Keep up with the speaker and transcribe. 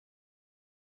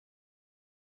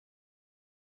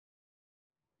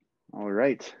All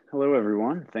right. Hello,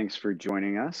 everyone. Thanks for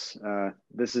joining us.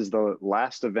 This is the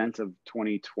last event of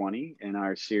 2020 in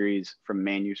our series From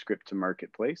Manuscript to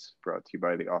Marketplace, brought to you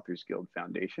by the Authors Guild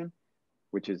Foundation,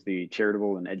 which is the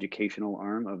charitable and educational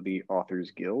arm of the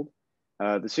Authors Guild.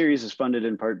 The series is funded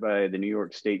in part by the New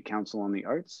York State Council on the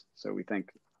Arts, so we thank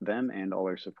them and all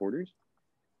our supporters.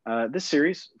 This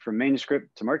series, From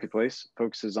Manuscript to Marketplace,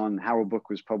 focuses on how a book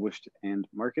was published and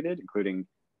marketed, including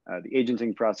the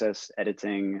agenting process,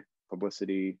 editing,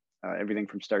 publicity, everything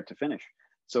from start to finish.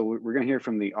 So we're going to hear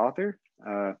from the author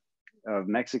of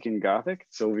Mexican Gothic,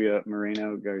 Silvia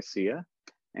Moreno-Garcia,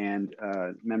 and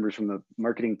members from the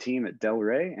marketing team at Del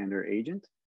Rey and her agent.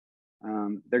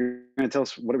 They're going to tell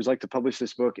us what it was like to publish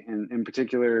this book, and in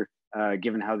particular,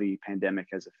 given how the pandemic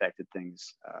has affected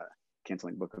things,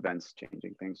 canceling book events,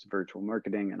 changing things to virtual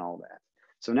marketing and all that.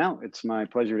 So now it's my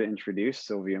pleasure to introduce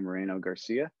Silvia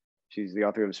Moreno-Garcia. She's the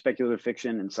author of speculative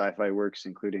fiction and sci-fi works,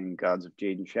 including Gods of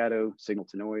Jade and Shadow, Signal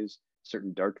to Noise,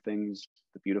 Certain Dark Things,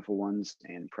 The Beautiful Ones,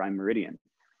 and Prime Meridian.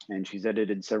 And she's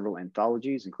edited several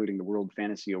anthologies, including the World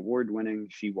Fantasy Award-winning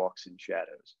She Walks in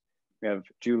Shadows. We have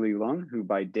Julie Leung, who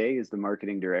by day is the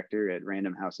marketing director at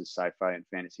Random House's sci-fi and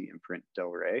fantasy imprint Del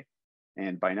Rey.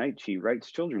 And by night, she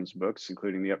writes children's books,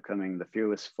 including the upcoming The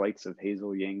Fearless Flights of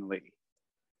Hazel Yang Lee.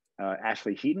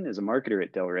 Ashleigh Heaton is a marketer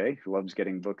at Del Rey who loves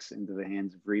getting books into the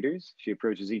hands of readers. She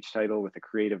approaches each title with a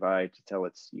creative eye to tell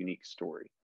its unique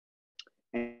story.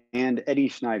 And Eddie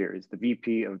Schneider is the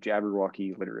VP of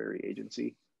Jabberwocky Literary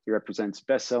Agency. He represents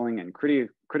best-selling and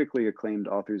critically acclaimed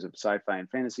authors of sci-fi and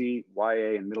fantasy,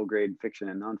 YA and middle grade fiction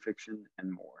and nonfiction,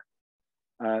 and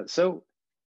more. So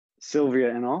Silvia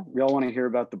and all, we all want to hear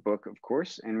about the book, of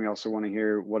course, and we also want to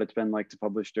hear what it's been like to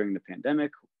publish during the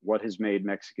pandemic, what has made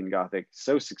Mexican Gothic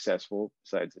so successful,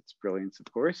 besides its brilliance, of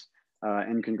course,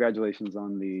 and congratulations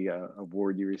on the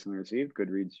award you recently received,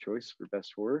 Goodreads Choice for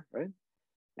Best Horror, right?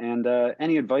 And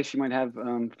any advice you might have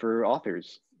for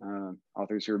authors who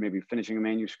are maybe finishing a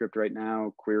manuscript right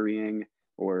now, querying,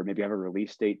 or maybe have a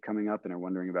release date coming up and are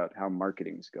wondering about how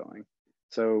marketing's going.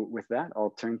 So with that,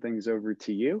 I'll turn things over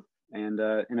to you. And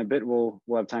in a bit, we'll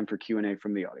have time for Q&A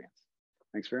from the audience.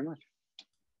 Thanks very much.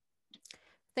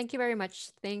 Thank you very much.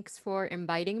 Thanks for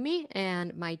inviting me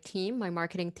and my team, my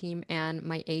marketing team, and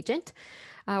my agent.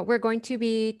 We're going to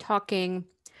be talking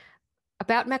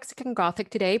about Mexican Gothic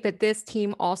today, but this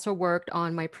team also worked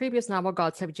on my previous novel,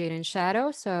 Gods of Jade and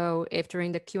Shadow. So if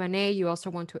during the Q&A you also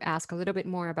want to ask a little bit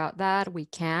more about that, we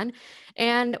can.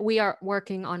 And we are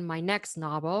working on my next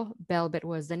novel, Velvet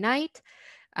Was the Night,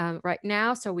 right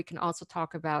now, so we can also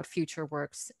talk about future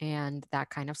works and that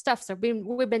kind of stuff. So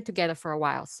we've been together for a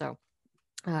while, so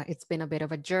it's been a bit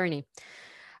of a journey.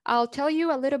 I'll tell you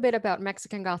a little bit about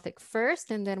Mexican Gothic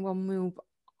first, and then we'll move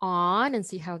on and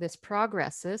see how this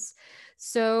progresses.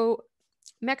 So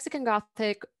Mexican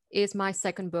Gothic is my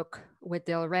second book with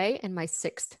Del Rey and my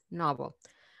sixth novel.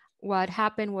 What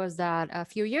happened was that a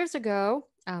few years ago,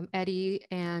 Eddie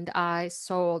and I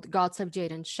sold Gods of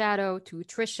Jade and Shadow to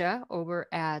Trisha over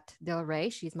at Del Rey.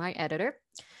 She's my editor.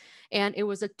 And it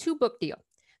was a 2-book deal.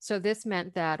 So this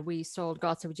meant that we sold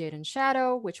Gods of Jade and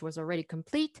Shadow, which was already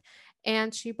complete.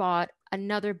 And she bought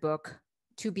another book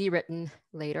to be written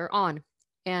later on.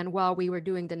 And while we were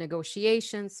doing the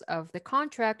negotiations of the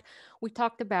contract, we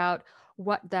talked about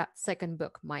what that second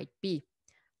book might be.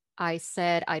 I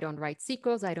said, I don't write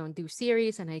sequels, I don't do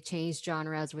series, and I change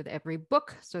genres with every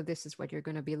book. So this is what you're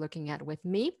going to be looking at with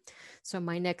me. So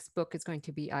my next book is going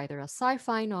to be either a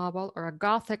sci-fi novel or a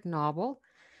Gothic novel.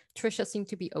 Trisha seemed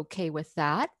to be okay with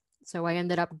that. So I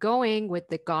ended up going with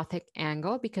the Gothic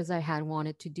angle because I had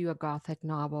wanted to do a Gothic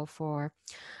novel for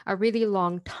a really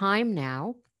long time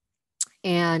now.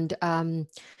 And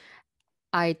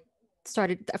at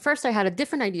first I had a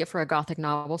different idea for a Gothic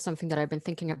novel, something that I've been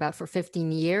thinking about for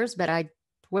 15 years, but I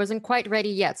wasn't quite ready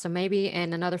yet. So maybe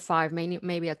in another 5,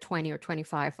 maybe at 20 or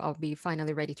 25, I'll be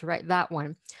finally ready to write that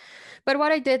one. But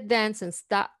what I did then, since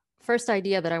that first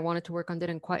idea that I wanted to work on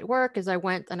didn't quite work, is I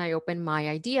went and I opened my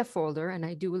idea folder, and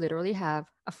I do literally have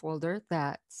a folder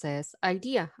that says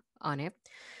idea on it.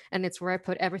 And it's where I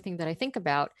put everything that I think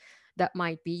about that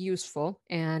might be useful.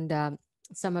 And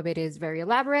some of it is very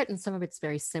elaborate and some of it's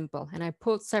very simple. And I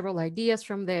pulled several ideas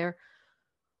from there.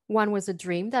 One was a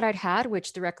dream that I'd had,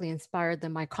 which directly inspired the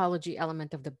mycology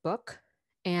element of the book.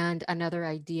 And another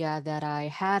idea that I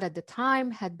had at the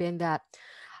time had been that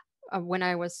when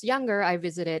I was younger, I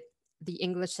visited the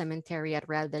English cemetery at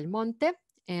Real del Monte.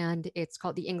 And it's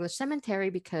called the English Cemetery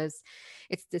because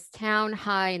it's this town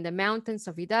high in the mountains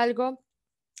of Hidalgo,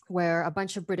 where a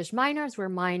bunch of British miners were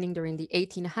mining during the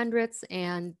 1800s,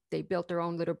 and they built their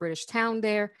own little British town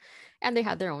there, and they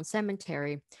had their own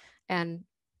cemetery. And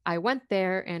I went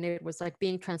there and it was like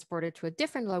being transported to a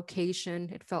different location.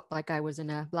 It felt like I was in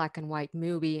a black and white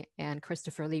movie and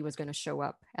Christopher Lee was going to show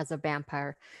up as a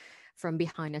vampire from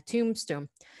behind a tombstone.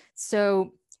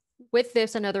 So, with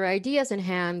this and other ideas in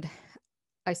hand,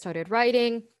 I started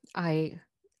writing. I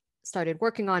started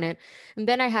working on it. And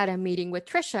then I had a meeting with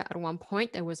Trisha at one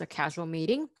point. It was a casual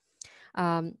meeting.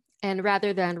 And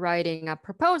rather than writing a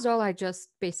proposal, I just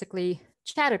basically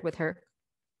chatted with her.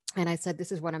 And I said,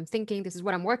 this is what I'm thinking. This is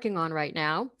what I'm working on right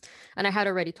now. And I had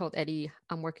already told Eddie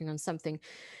I'm working on something.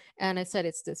 And I said,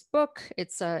 it's this book.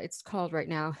 It's called right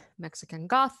now Mexican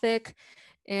Gothic.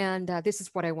 And this is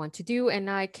what I want to do. And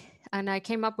I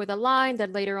came up with a line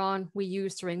that later on we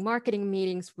used during marketing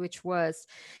meetings, which was,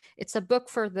 it's a book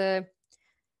for the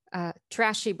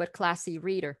trashy but classy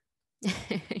reader.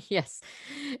 Yes.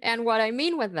 And what I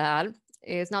mean with that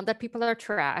is not that people are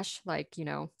trash, like,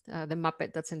 the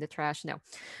Muppet that's in the trash. No.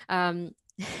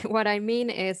 What I mean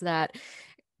is that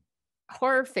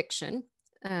horror fiction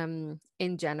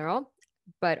in general,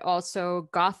 but also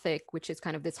Gothic, which is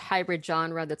kind of this hybrid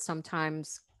genre that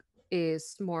sometimes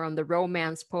is more on the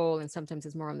romance pole and sometimes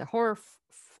is more on the horror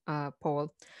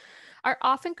pole, are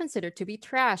often considered to be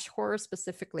trash, horror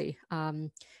specifically.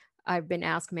 I've been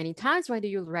asked many times, why do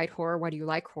you write horror? Why do you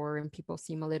like horror? And people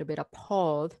seem a little bit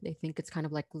appalled. They think it's kind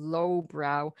of like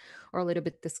lowbrow or a little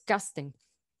bit disgusting.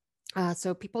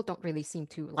 So people don't really seem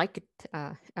to like it,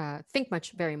 think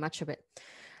very much of it.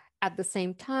 At the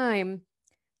same time,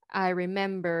 I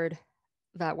remembered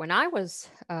that when I was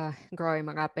growing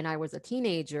up and I was a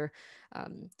teenager,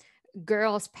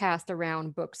 girls passed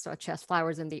around books such as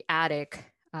Flowers in the Attic,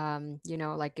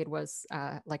 like it was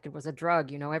a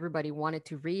drug. Everybody wanted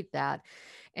to read that.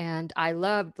 And I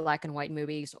loved black and white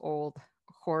movies, old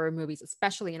horror movies,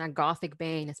 especially in a Gothic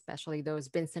vein, especially those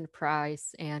Vincent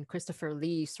Price and Christopher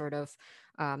Lee sort of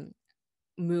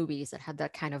movies that had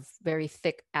that kind of very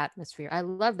thick atmosphere. I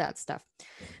love that stuff.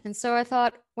 And so I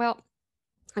thought, well,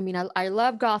 I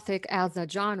love Gothic as a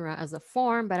genre, as a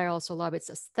form, but I also love its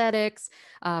aesthetics.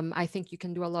 I think you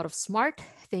can do a lot of smart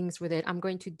things with it. I'm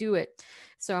going to do it.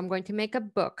 So I'm going to make a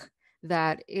book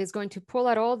that is going to pull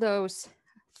out all those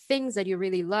things that you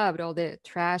really loved, all the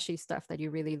trashy stuff that you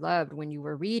really loved when you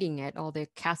were reading it, all the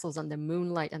castles and the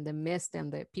moonlight and the mist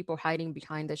and the people hiding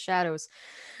behind the shadows.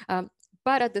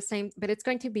 But it's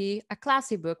going to be a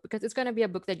classy book because it's going to be a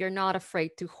book that you're not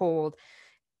afraid to hold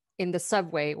in the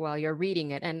subway while you're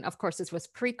reading it. And of course, this was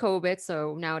pre-COVID.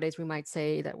 So nowadays we might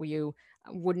say that you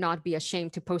would not be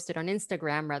ashamed to post it on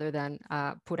Instagram rather than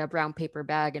put a brown paper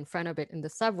bag in front of it in the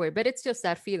subway. But it's just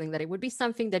that feeling that it would be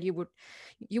something that you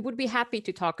would be happy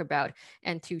to talk about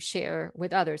and to share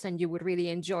with others, and you would really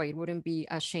enjoy. It wouldn't be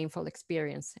a shameful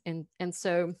experience. And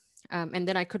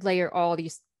then I could layer all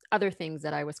these other things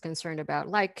that I was concerned about,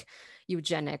 like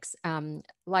eugenics,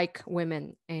 like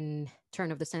women in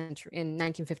turn of the century in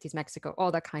 1950s Mexico,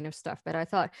 all that kind of stuff. But I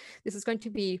thought this is going to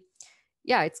be,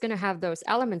 it's going to have those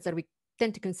elements that we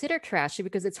tend to consider trashy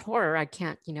because it's horror. I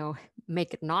can't,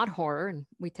 make it not horror, and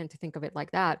we tend to think of it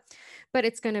like that. But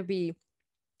it's going to be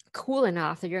cool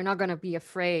enough that you're not going to be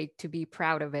afraid to be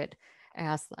proud of it,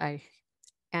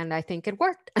 and I think it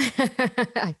worked.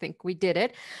 I think we did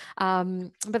it.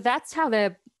 But that's how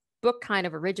the book kind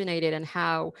of originated and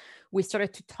how we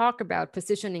started to talk about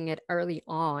positioning it early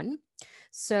on.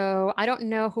 So I don't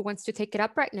know who wants to take it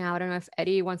up right now. I don't know if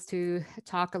Eddie wants to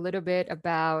talk a little bit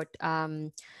about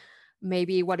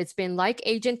maybe what it's been like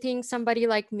agenting somebody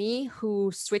like me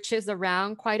who switches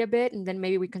around quite a bit. And then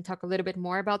maybe we can talk a little bit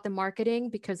more about the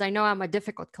marketing, because I know I'm a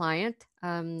difficult client.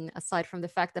 Aside from the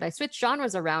fact that I switch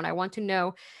genres around, I want to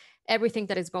know everything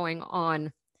that is going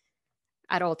on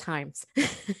at all times.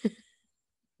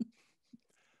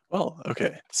 Well,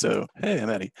 okay. So, hey, I'm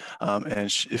Eddie. And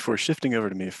if we're shifting over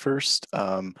to me first,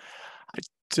 I'm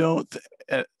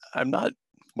not,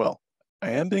 well,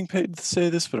 I am being paid to say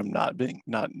this, but I'm not being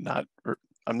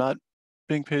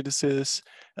paid to say this.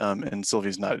 And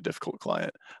Silvia's not a difficult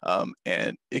client.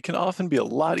 And it can often be a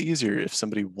lot easier if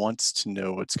somebody wants to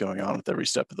know what's going on with every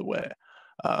step of the way.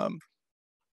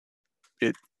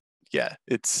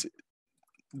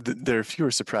 There are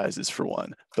fewer surprises for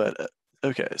one, but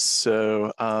okay,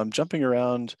 so jumping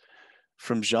around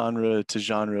from genre to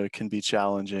genre can be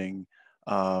challenging.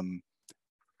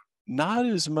 Not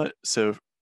as much. So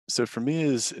for me,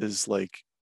 as like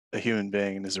a human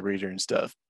being and as a reader and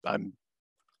stuff, I'm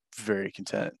very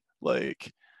content,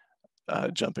 like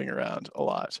jumping around a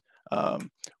lot.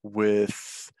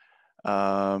 With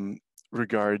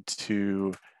regard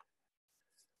to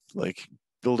like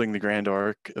building the grand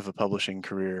arc of a publishing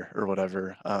career or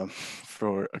whatever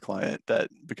for a client, that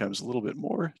becomes a little bit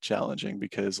more challenging,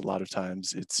 because a lot of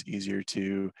times it's easier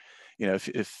to, you know,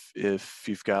 if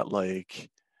you've got like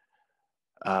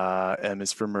M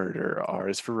is for murder, R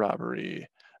is for robbery,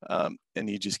 and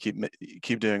you just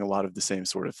keep doing a lot of the same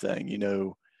sort of thing. You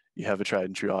know, you have a tried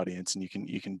and true audience, and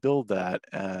you can build that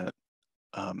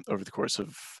over the course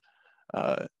of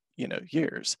you know,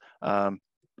 years.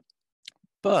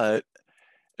 But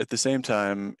at the same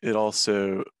time, it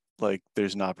also, like,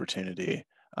 there's an opportunity.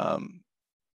 I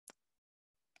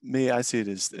see it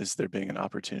as there being an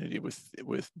opportunity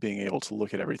with being able to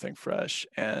look at everything fresh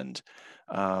and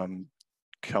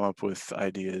come up with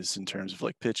ideas in terms of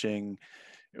like pitching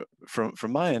from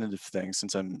my end of things,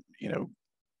 since I'm, you know,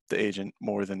 the agent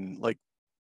more than like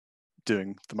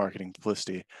doing the marketing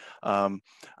publicity.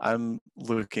 I'm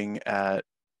looking at,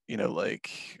 you know,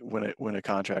 like when a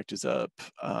contract is up.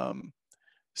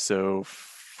 So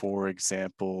for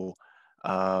example,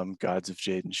 Gods of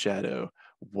Jade and Shadow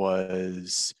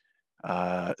was,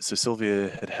 so Silvia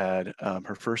had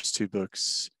her first two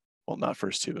books, well, not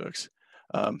first two books.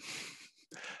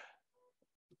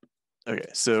 Okay,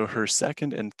 so her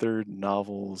second and third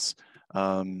novels,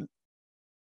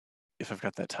 if I've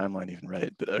got that timeline even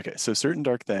right, but okay, so Certain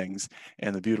Dark Things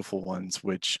and The Beautiful Ones,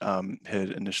 which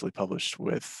had initially published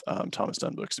with Thomas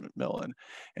Dunn Books at Macmillan,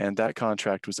 and that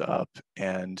contract was up,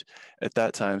 and at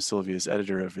that time, Sylvia's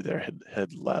editor over there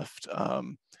had left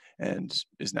and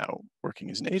is now working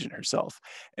as an agent herself,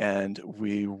 and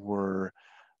we were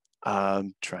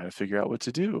trying to figure out what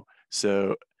to do.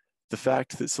 So the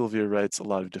fact that Silvia writes a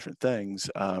lot of different things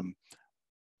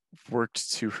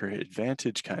worked to her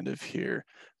advantage kind of here,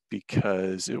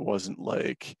 because it wasn't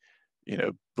like, you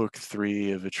know, book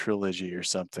 3 of a trilogy or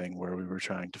something where we were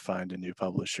trying to find a new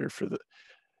publisher for the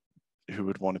who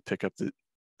would want to pick up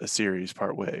a series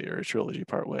part way or a trilogy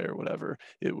part way or whatever.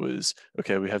 It was,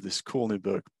 okay, we have this cool new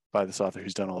book by this author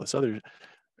who's done all this other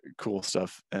cool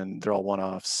stuff, and they're all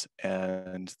one-offs,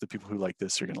 and the people who like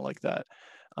this are going to like that.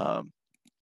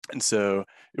 And so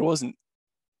it wasn't,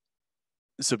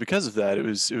 so because of that, it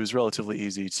was relatively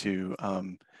easy to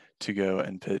go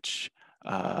and pitch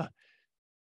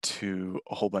to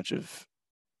a whole bunch of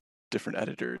different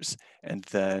editors. And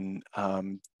then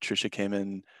Trisha came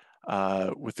in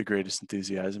with the greatest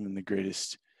enthusiasm and the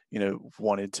greatest, you know,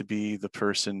 wanted to be the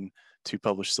person to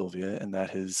publish Silvia, and that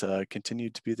has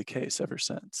continued to be the case ever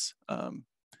since.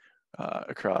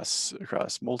 Across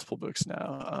multiple books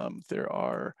now, there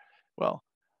are, well,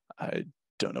 I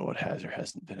don't know what has or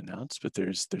hasn't been announced, but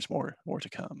there's more to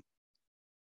come.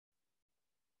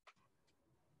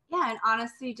 Yeah, and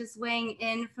honestly, just weighing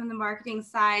in from the marketing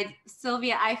side,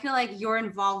 Silvia, I feel like your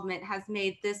involvement has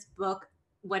made this book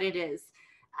what it is.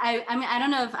 I mean, I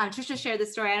don't know if Trisha shared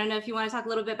this story. I don't know if you want to talk a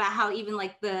little bit about how even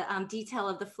like the detail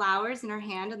of the flowers in her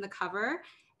hand and the cover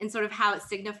and sort of how it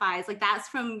signifies, like that's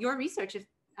from your research, if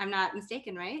I'm not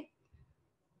mistaken, right?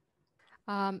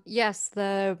 Yes,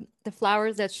 the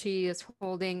flowers that she is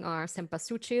holding are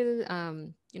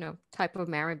cempasúchil, you know, type of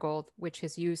marigold, which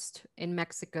is used in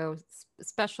Mexico,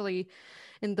 especially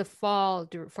in the fall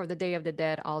for the Day of the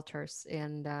Dead altars.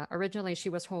 And originally she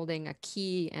was holding a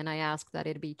key, and I asked that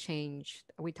it be changed.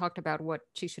 We talked about what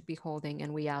she should be holding,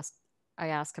 and I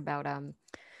asked about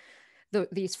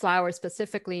these flowers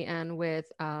specifically, and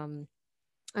with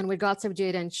Gods of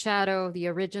Jade and Shadow, the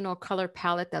original color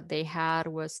palette that they had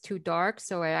was too dark.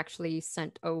 So I actually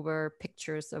sent over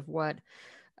pictures of what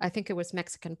I think it was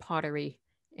Mexican pottery,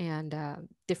 and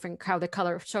showing how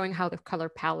the color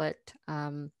palette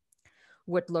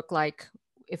would look like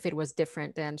if it was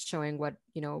different, and showing what,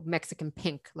 you know, Mexican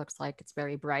pink looks like. It's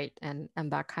very bright, and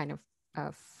that kind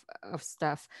of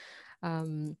stuff.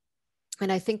 And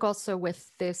I think also with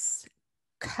this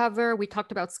cover, we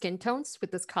talked about skin tones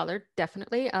with this color,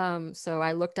 definitely. So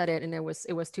I looked at it, and it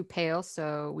was too pale,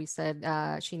 so we said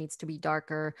she needs to be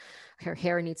darker, her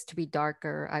hair needs to be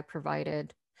darker. I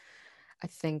provided, I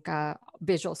think,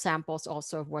 visual samples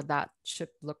also of what that should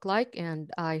look like,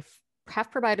 and I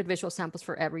have provided visual samples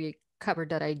for every cover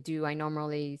that I do. I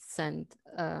normally send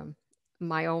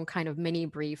my own kind of mini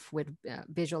brief with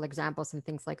visual examples and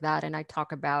things like that, and I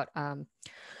talk about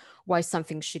why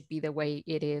something should be the way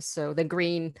it is. So the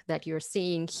green that you're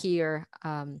seeing here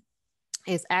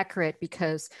is accurate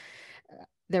because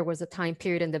there was a time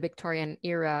period in the Victorian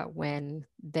era when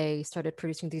they started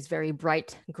producing these very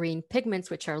bright green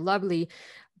pigments, which are lovely,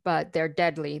 but they're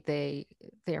deadly. They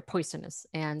are poisonous.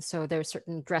 And so there are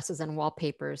certain dresses and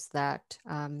wallpapers that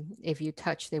if you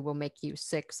touch, they will make you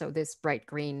sick. So this bright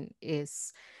green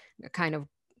is kind of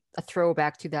a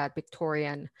throwback to that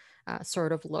Victorian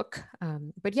sort of look.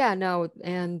 But yeah, no,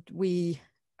 and we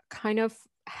kind of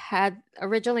had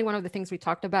originally one of the things we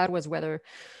talked about was whether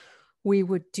we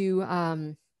would do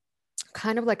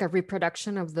kind of like a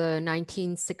reproduction of the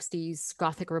 1960s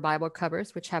Gothic revival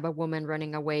covers, which have a woman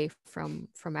running away from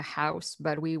a house,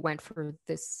 but we went for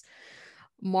this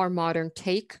more modern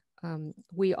take.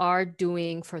 We are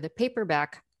doing for the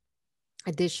paperback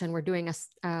edition, we're doing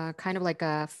a kind of like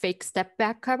a fake step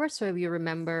back cover. So if you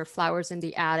remember Flowers in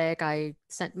the Attic, I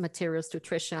sent materials to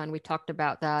Trisha and we talked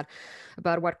about that,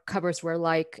 about what covers were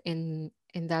like in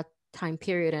that time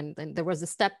period. And there was a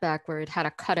step back where it had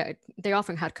a cutout. They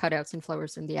often had cutouts in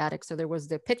Flowers in the Attic. So there was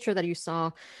the picture that you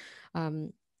saw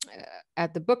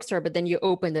at the bookstore, but then you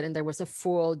opened it and there was a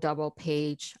full double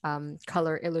page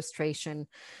color illustration.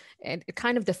 And it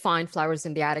kind of defined Flowers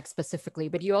in the Attic specifically,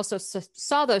 but you also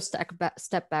saw those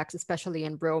step backs, especially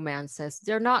in romances.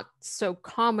 They're not so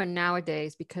common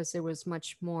nowadays because it was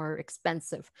much more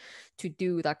expensive to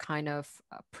do that kind of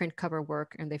print cover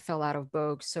work, and they fell out of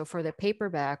vogue. So for the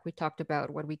paperback, we talked about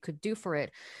what we could do for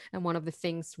it. And one of the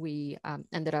things we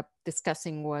ended up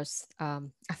discussing was a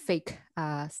fake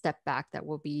step back that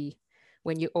will be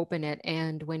when you open it.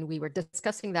 And when we were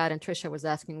discussing that and Trisha was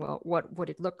asking, well, what would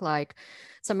it look like?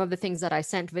 Some of the things that I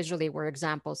sent visually were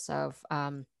examples of,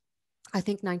 I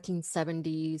think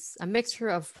 1970s, a mixture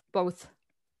of both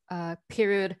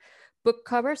period book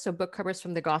covers, so book covers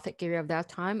from the Gothic era of that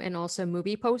time, and also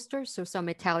movie posters. So some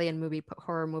Italian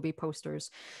horror movie posters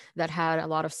that had a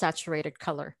lot of saturated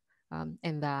color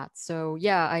in that. So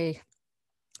yeah,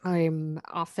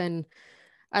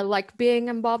 I like being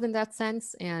involved in that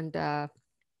sense, and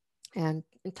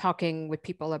talking with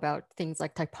people about things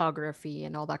like typography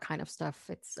and all that kind of stuff.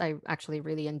 I actually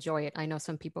really enjoy it. I know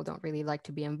some people don't really like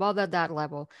to be involved at that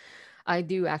level. I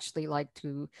do actually like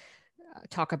to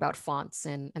talk about fonts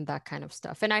and that kind of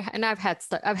stuff. And I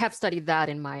have studied that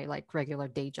in my like regular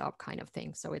day job kind of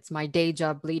thing. So it's my day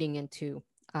job bleeding into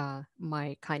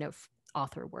my kind of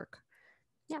author work.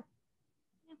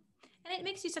 And it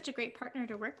makes you such a great partner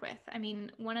to work with. I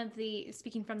mean,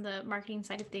 speaking from the marketing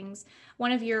side of things,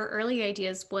 one of your early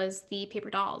ideas was the paper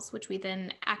dolls, which we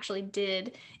then actually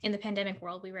did in the pandemic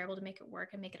world. We were able to make it work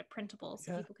and make it a printable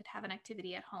so people could have an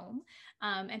activity at home.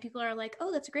 And people are like,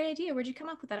 oh, that's a great idea. Where'd you come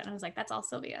up with that? And I was like, that's all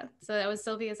Silvia. So that was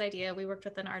Silvia's idea. We worked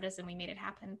with an artist and we made it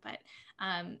happen. But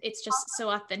it's just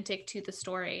so authentic to the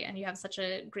story. And you have such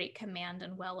a great command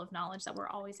and well of knowledge that we're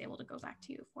always able to go back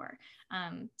to you for.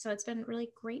 So it's been really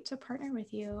great to partner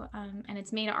with you, and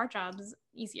it's made our jobs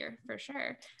easier for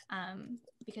sure,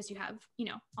 because you have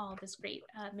all this great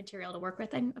material to work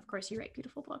with, and of course you write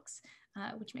beautiful books,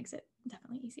 which makes it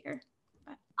definitely easier.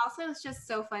 But also, it's just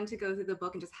so fun to go through the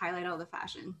book and just highlight all the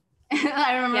fashion.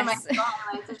 I remember my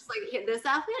highlights are just like, hit this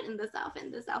outfit and this outfit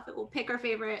and this outfit. We'll pick our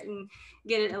favorite and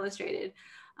get it illustrated.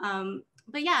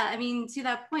 But yeah, I mean, to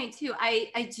that point too,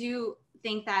 I do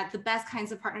think that the best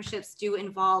kinds of partnerships do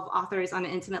involve authors on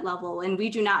an intimate level, and we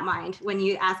do not mind when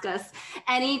you ask us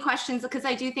any questions, because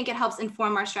I do think it helps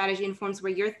inform our strategy, informs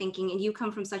where you're thinking, and you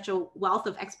come from such a wealth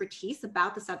of expertise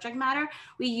about the subject matter.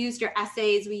 We used your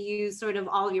essays, we used sort of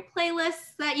all of your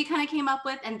playlists that you kind of came up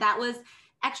with, and that was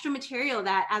extra material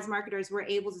that as marketers we're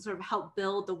able to sort of help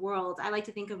build the world. I like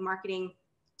to think of marketing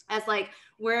as like,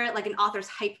 we're like an author's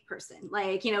hype person.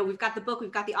 Like, we've got the book,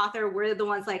 we've got the author, we're the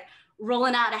ones like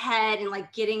rolling out ahead and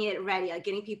like getting it ready, like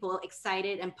getting people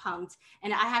excited and pumped.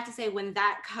 And I have to say, when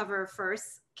that cover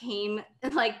first came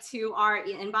like to our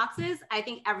inboxes, I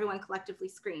think everyone collectively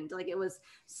screamed. Like, it was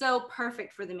so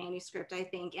perfect for the manuscript, I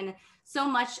think. And so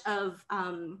much of,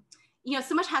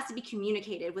 so much has to be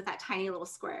communicated with that tiny little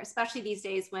square, especially these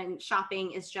days when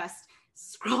shopping is just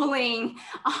scrolling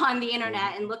on the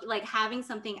internet, and look like having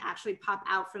something actually pop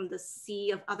out from the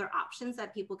sea of other options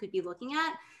that people could be looking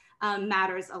at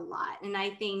matters a lot. And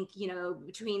I think,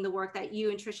 between the work that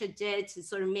you and Trisha did to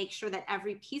sort of make sure that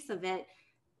every piece of it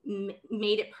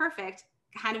made it perfect,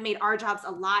 kind of made our jobs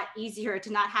a lot easier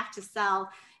to not have to sell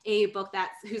a book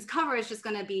whose cover is just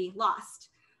going to be lost.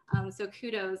 So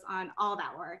kudos on all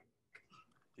that work.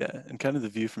 Yeah, and kind of the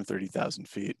view from 30,000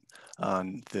 feet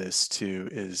on this too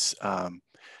is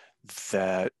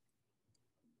that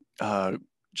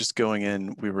just going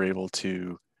in, we were able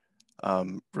to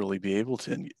really be able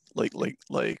to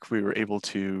like we were able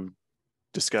to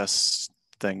discuss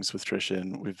things with Trisha,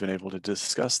 and we've been able to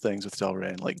discuss things with Del Rey,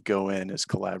 and like go in as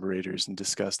collaborators and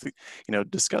discuss the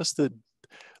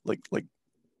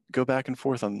go back and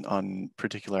forth on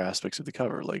particular aspects of the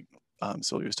cover, like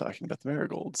Silvia was talking about the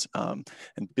marigolds, and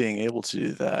being able to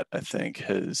do that, I think,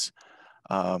 has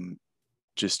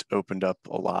just opened up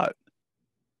a lot,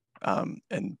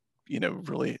 and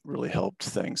really helped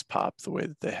things pop the way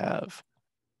that they have.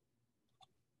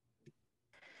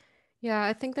 Yeah,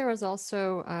 I think there was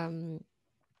also,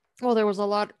 well, there was a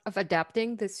lot of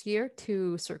adapting this year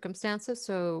to circumstances.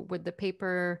 So with the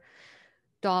paper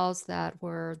dolls that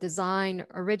were designed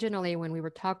originally, when we were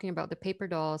talking about the paper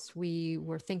dolls, we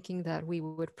were thinking that we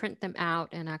would print them out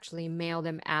and actually mail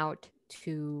them out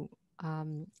to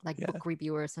like book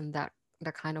reviewers and that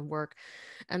kind of work.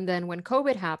 And then when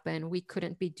COVID happened, we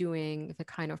couldn't be doing the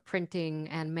kind of printing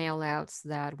and mail outs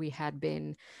that we had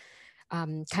been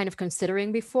kind of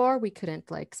considering before. We couldn't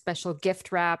like special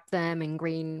gift wrap them in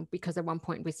green, because at one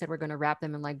point we said we're going to wrap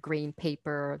them in like green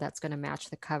paper that's going to match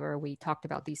the cover. We talked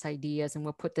about these ideas and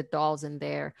we'll put the dolls in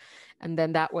there, and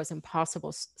then that was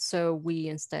impossible. So we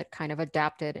instead kind of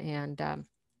adapted, and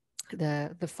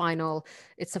the final,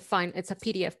 it's a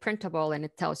PDF printable, and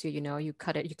it tells you, you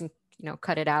cut it, you can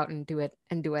cut it out and do it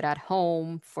at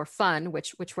home for fun,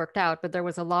 which worked out. But there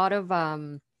was a lot of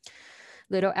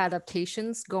little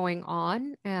adaptations going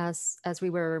on as we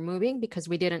were moving, because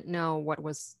we didn't know what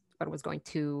was going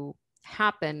to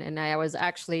happen. And I was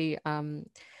actually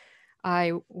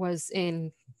I was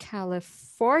in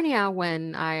California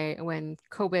when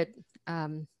COVID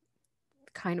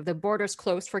kind of the borders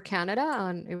closed for Canada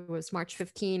on, it was March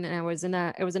 15, and I was in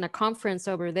a conference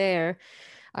over there.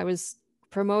 I was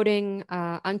promoting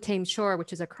Untamed Shore,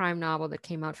 which is a crime novel that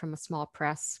came out from a small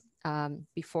press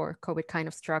before COVID kind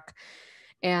of struck.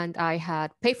 And I had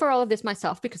paid for all of this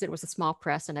myself because it was a small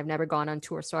press and I've never gone on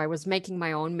tour. So I was making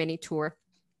my own mini tour,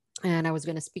 and I was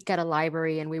going to speak at a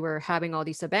library, and we were having all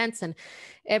these events. And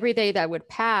every day that would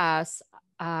pass,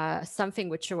 something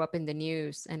would show up in the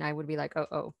news, and I would be like,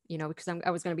 because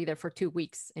I was going to be there for 2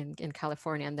 weeks in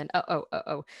California. And then,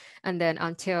 And then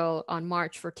until on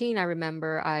March 14, I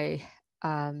remember I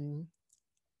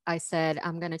said,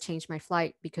 I'm going to change my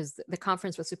flight, because the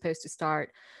conference was supposed to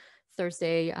start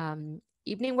Thursday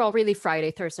evening. Well, really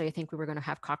Friday. Thursday, I think we were going to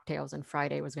have cocktails, and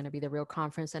Friday was going to be the real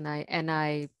conference. And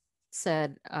I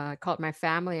said, called my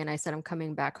family, and I said, I'm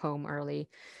coming back home early.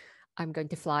 I'm going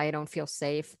to fly. I don't feel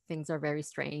safe. Things are very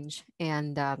strange.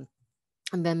 And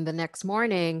then the next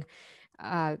morning,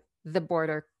 the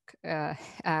border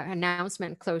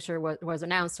announcement closure was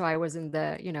announced. So I was in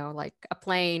the, like a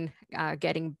plane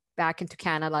getting back into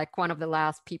Canada, like one of the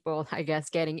last people, I guess,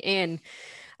 getting in.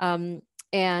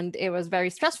 And it was very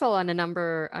stressful on a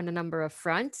number of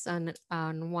fronts. And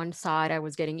on one side, I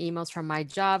was getting emails from my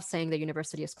job saying the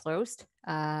university is closed.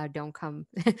 Don't come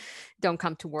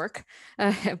to work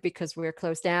because we're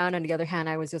closed down. On the other hand,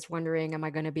 I was just wondering, am I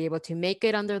going to be able to make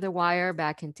it under the wire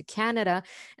back into Canada?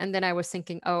 And then I was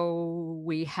thinking,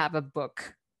 we have a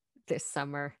book this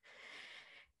summer.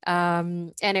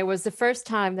 And it was the first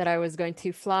time that I was going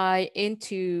to fly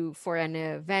for an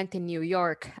event in New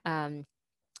York.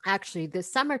 Actually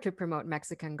this summer, to promote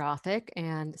Mexican Gothic.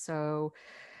 And so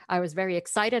I was very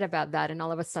excited about that. And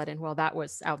all of a sudden, well, that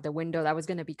was out the window. That was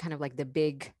going to be kind of like the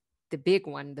big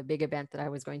one, the big event that I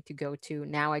was going to go to.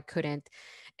 Now I couldn't.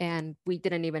 And we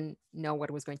didn't even know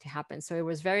what was going to happen. So it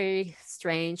was very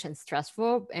strange and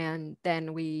stressful. And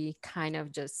then we kind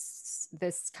of this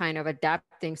kind of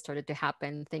adapting started to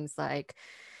happen. Things like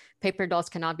paper dolls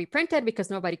cannot be printed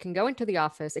because nobody can go into the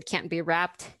office. It can't be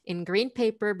wrapped in green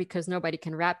paper because nobody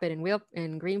can wrap it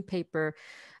in green paper.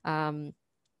 And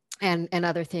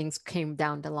other things came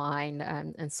down the line.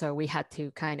 And so we had to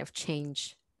kind of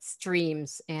change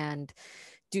streams and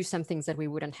do some things that we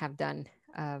wouldn't have done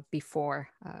before,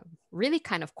 really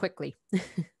kind of quickly.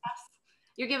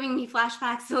 You're giving me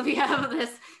flashbacks, Silvia, of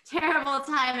this terrible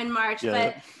time in March. Yeah.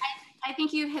 But I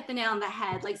think you hit the nail on the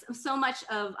head. Like so much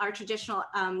of our traditional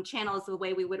channels, the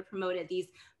way we would have promoted these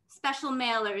special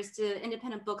mailers to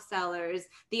independent booksellers,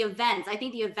 the events. I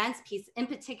think the events piece in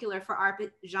particular for our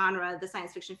genre, the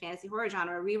science fiction, fantasy, horror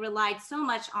genre, we relied so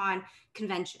much on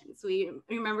conventions. We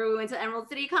remember we went to Emerald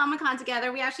City Comic Con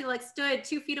together. We actually like stood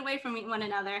 2 feet away from one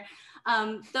another.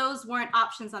 Those weren't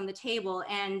options on the table.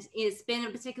 And it's been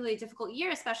a particularly difficult year,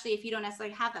 especially if you don't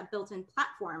necessarily have that built-in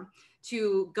platform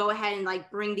to go ahead and like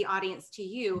bring the audience to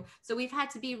you. So we've had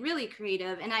to be really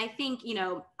creative. And I think,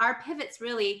 our pivots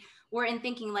really were in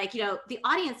thinking like, the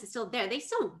audience is still there. They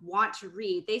still want to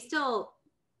read. They still,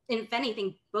 if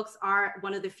anything, books are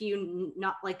one of the few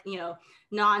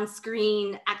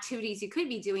non-screen activities you could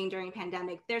be doing during a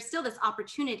pandemic. There's still this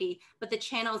opportunity, but the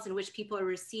channels in which people are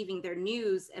receiving their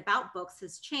news about books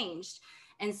has changed.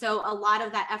 And so a lot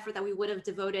of that effort that we would have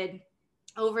devoted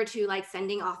over to like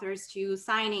sending authors to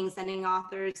signings, sending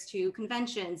authors to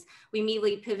conventions, we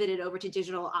immediately pivoted over to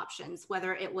digital options,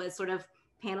 whether it was sort of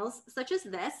panels such as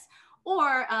this,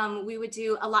 or we would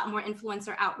do a lot more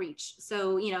influencer outreach.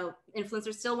 So, you know,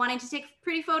 influencers still wanting to take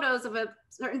pretty photos of a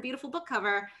certain beautiful book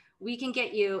cover, we can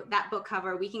get you that book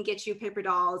cover. We can get you paper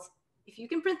dolls. If you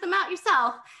can print them out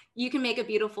yourself, you can make a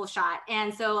beautiful shot.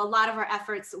 And so a lot of our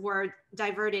efforts were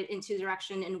diverted into the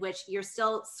direction in which you're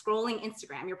still scrolling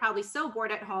Instagram. You're probably so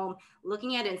bored at home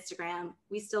looking at Instagram.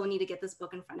 We still need to get this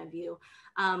book in front of you.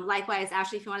 Likewise,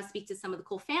 Ashleigh, if you want to speak to some of the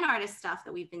cool fan artist stuff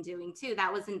that we've been doing too,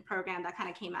 that was a program that kind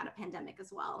of came out of pandemic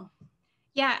as well.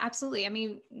 Yeah, absolutely. I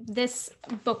mean, this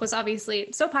book was obviously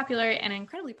so popular and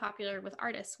incredibly popular with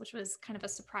artists, which was kind of a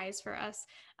surprise for us,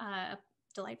 a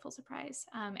delightful surprise.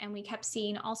 And we kept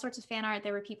seeing all sorts of fan art.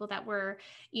 There were people that were,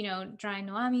 you know, drawing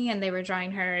Noami, and they were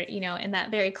drawing her, you know, in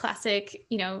that very classic,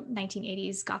 you know,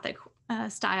 1980s Gothic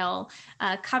style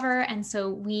cover. And so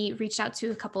we reached out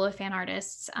to a couple of fan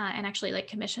artists and actually like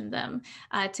commissioned them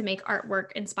to make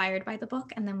artwork inspired by the book.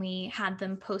 And then we had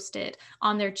them post it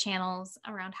on their channels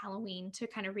around Halloween to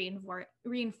kind of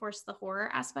reinforce the horror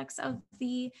aspects of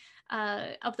the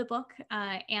book.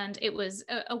 And it was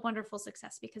a wonderful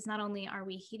success, because not only are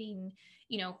we hitting,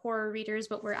 you know, horror readers,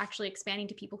 but we're actually expanding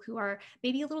to people who are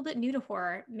maybe a little bit new to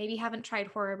horror, maybe haven't tried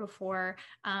horror before,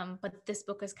 but this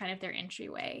book is kind of their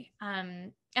entryway.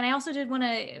 And I also did want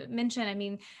to mention, I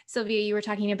mean, Silvia, you were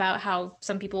talking about how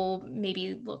some people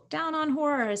maybe look down on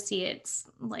horror or see it's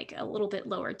like a little bit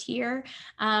lower tier,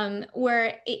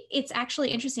 where it's actually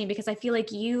interesting, because I feel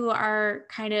like you are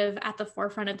kind of at the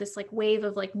forefront of this like wave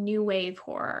of like new wave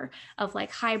horror, of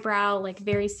like highbrow, like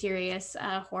very serious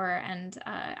horror. And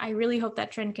I really hope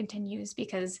that trend continues,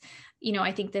 because, you know,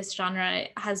 I think this genre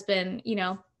has been, you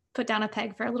know, put down a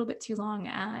peg for a little bit too long,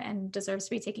 and deserves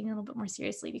to be taken a little bit more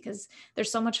seriously, because there's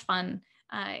so much fun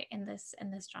in this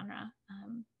genre.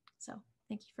 So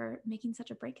thank you for making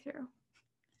such a breakthrough.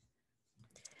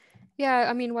 Yeah,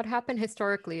 I mean, what happened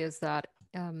historically is that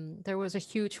there was a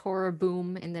huge horror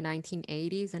boom in the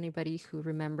 1980s. Anybody who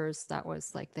remembers, that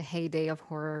was like the heyday of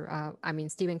horror. I mean,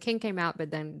 Stephen King came out, but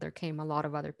then there came a lot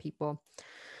of other people.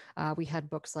 We had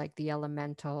books like The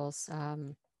Elementals,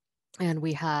 and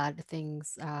we had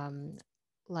things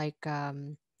like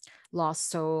Lost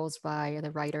Souls by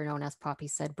the writer known as Poppy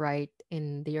Said Bright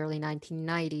in the early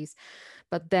 1990s.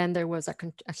 But then there was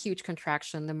a huge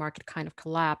contraction. The market kind of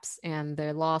collapsed, and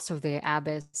the loss of the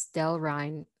Abbess Dell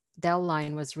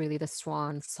line was really the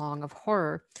swan song of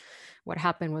horror. What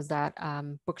happened was that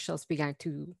bookshelves began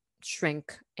to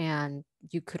shrink, and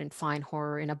you couldn't find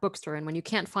horror in a bookstore. And when you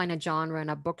can't find a genre in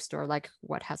a bookstore, like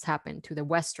what has happened to the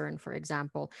Western, for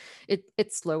example,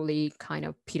 it slowly kind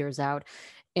of peters out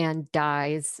and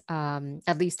dies,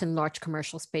 at least in large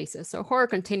commercial spaces. So horror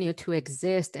continued to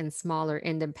exist in smaller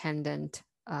independent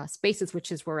spaces,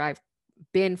 which is where I've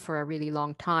been for a really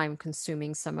long time,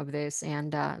 consuming some of this.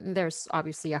 And there's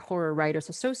obviously a horror writers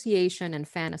association and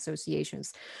fan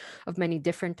associations of many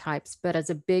different types, but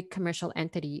as a big commercial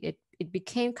entity, it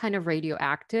became kind of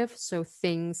radioactive. So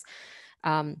things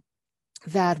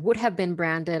that would have been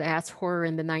branded as horror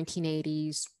in the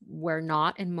 1980s were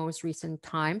not in most recent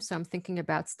times. So I'm thinking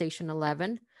about Station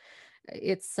 11.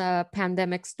 It's a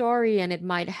pandemic story, and it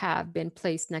might have been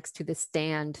placed next to The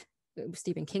Stand,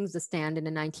 Stephen King's The Stand, in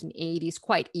the 1980s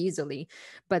quite easily,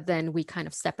 but then we kind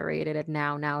of separated it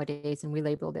nowadays, and we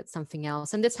labeled it something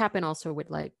else. And this happened also with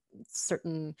like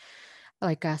certain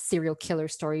like serial killer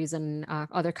stories and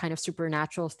other kind of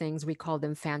supernatural things. We call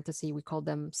them fantasy. We call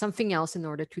them something else in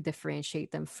order to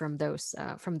differentiate them from those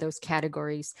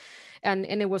categories. And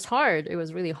it was hard. It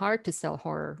was really hard to sell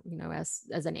horror, you know, as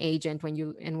an agent when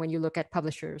you look at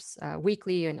publishers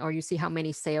weekly, or you see how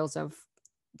many sales of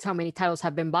how many titles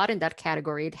have been bought in that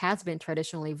category. It has been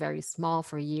traditionally very small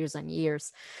for years and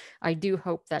years. I do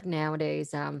hope that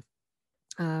nowadays,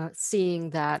 seeing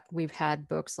that we've had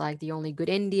books like The Only Good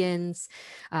Indians,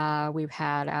 we've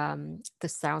had the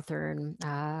Southern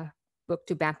book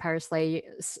to vampire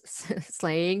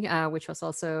slaying, which was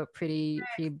also pretty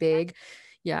big.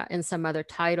 Yeah, and some other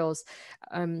titles.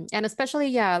 And especially,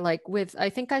 yeah, like with,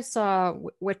 I think I saw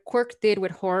what Quirk did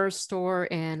with Horror Store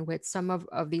and with some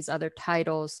of these other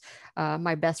titles,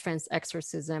 My Best Friend's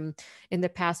Exorcism in the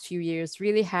past few years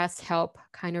really has helped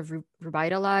kind of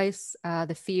revitalize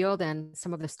the field. And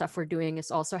some of the stuff we're doing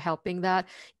is also helping that,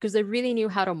 because they really knew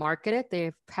how to market it.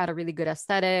 They've had a really good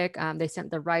aesthetic. They sent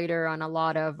the writer on a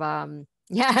lot of,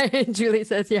 yeah, Julie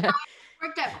says, yeah. I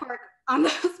worked at Quirk on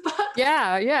those books.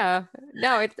 Yeah.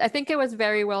 No, I think it was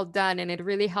very well done, and it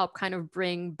really helped kind of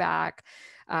bring back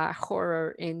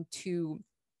horror into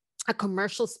a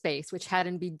commercial space, which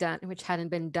hadn't been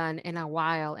done in a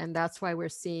while. And that's why we're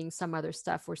seeing some other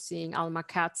stuff. We're seeing Alma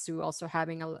Katsu also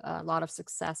having a lot of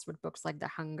success with books like The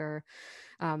Hunger,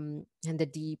 and The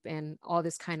Deep, and all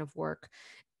this kind of work.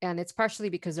 And it's partially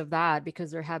because of that, because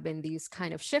there have been these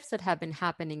kind of shifts that have been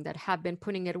happening, that have been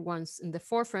putting it once in the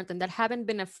forefront, and that haven't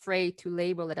been afraid to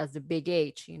label it as the big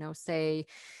H, say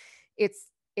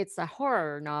it's a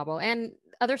horror novel. And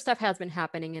other stuff has been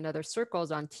happening in other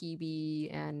circles on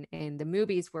TV and in the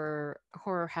movies, where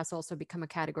horror has also become a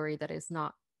category that is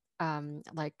not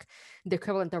like the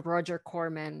equivalent of Roger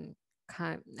Corman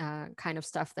kind of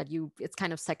stuff, that it's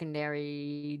kind of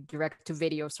secondary direct to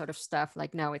video sort of stuff.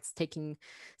 Like, no, it's taking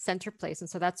center place. And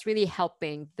so that's really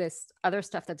helping. This other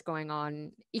stuff that's going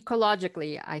on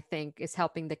ecologically, I think, is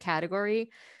helping the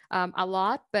category a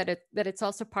lot. But it's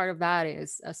also part of that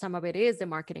is some of it is the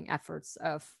marketing efforts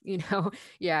of,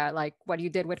 yeah, like what you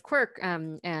did with Quirk,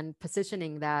 and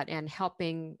positioning that and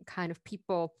helping kind of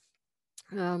people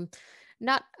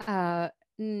not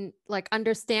like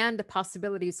understand the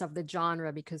possibilities of the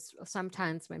genre, because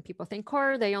sometimes when people think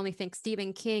horror, they only think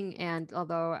Stephen King. And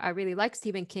although I really like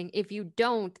Stephen King, if you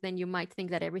don't, then you might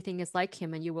think that everything is like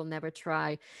him and you will never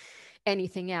try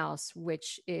anything else,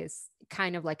 which is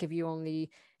kind of like if you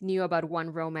only knew about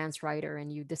one romance writer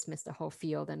and you dismiss the whole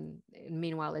field. And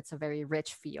meanwhile, it's a very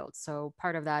rich field. So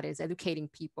part of that is educating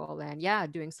people and, yeah,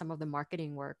 doing some of the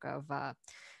marketing work of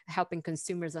helping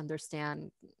consumers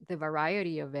understand the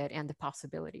variety of it and the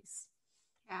possibilities.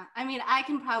 Yeah, I mean, I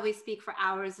can probably speak for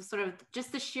hours of sort of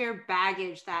just the sheer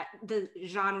baggage that the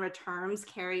genre terms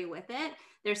carry with it.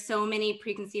 There's so many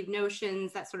preconceived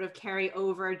notions that sort of carry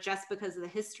over just because of the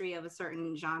history of a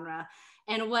certain genre.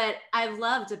 And what I've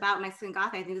loved about Mexican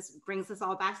Gothic, I think this brings us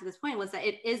all back to this point, was that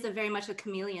it is very much a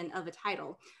chameleon of a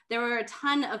title. There were a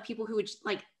ton of people who would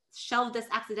like shelve this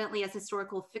accidentally as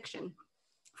historical fiction,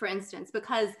 for instance,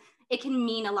 because it can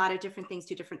mean a lot of different things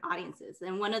to different audiences.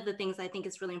 And one of the things I think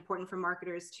is really important for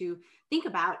marketers to think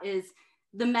about is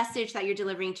the message that you're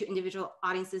delivering to individual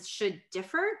audiences should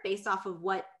differ based off of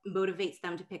what motivates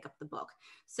them to pick up the book.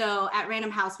 So at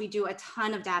Random House, we do a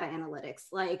ton of data analytics.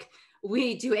 Like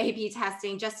we do A/B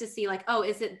testing just to see like, oh,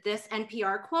 is it this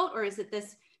NPR quote or is it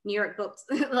this New York Books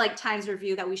like Times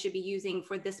review that we should be using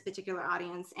for this particular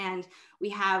audience? And we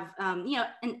have,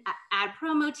 an ad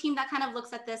promo team that kind of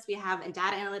looks at this. We have a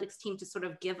data analytics team to sort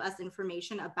of give us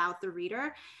information about the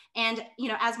reader. And,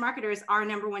 as marketers, our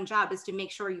number one job is to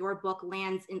make sure your book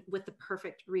lands with the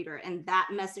perfect reader. And that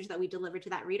message that we deliver to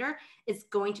that reader is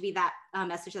going to be that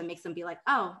message that makes them be like,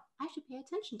 oh, I should pay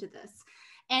attention to this.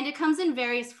 And it comes in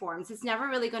various forms. It's never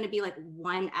really going to be like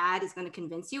one ad is going to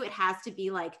convince you. It has to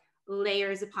be like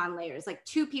layers upon layers. Like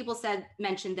two people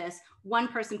mentioned this, one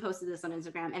person posted this on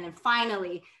Instagram, and then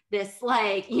finally this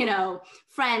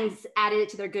friends added it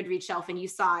to their Goodreads shelf and you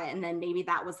saw it, and then maybe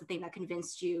that was the thing that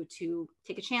convinced you to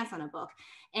take a chance on a book.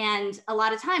 And a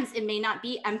lot of times it may not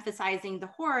be emphasizing the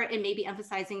horror, it may be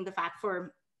emphasizing the fact.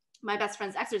 For My Best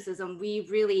Friend's Exorcism, we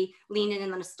really leaned in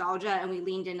on the nostalgia and we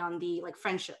leaned in on the like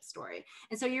friendship story.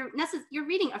 And so you're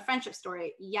reading a friendship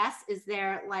story. Yes, is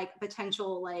there like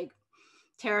potential like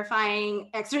terrifying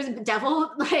exorcism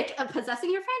devil like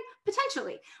possessing your friend?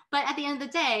 Potentially. But at the end of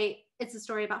the day, it's a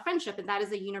story about friendship, and that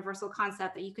is a universal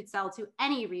concept that you could sell to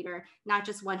any reader, not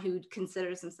just one who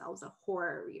considers themselves a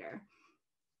horror reader.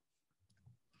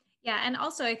 Yeah, and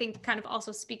also I think kind of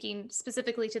also speaking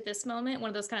specifically to this moment, one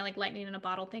of those kind of like lightning in a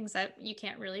bottle things that you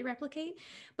can't really replicate.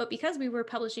 But because we were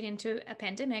publishing into a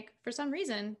pandemic, for some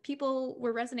reason, people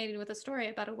were resonating with a story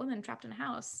about a woman trapped in a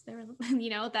house. They were,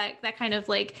 that kind of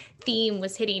like theme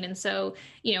was hitting. And so,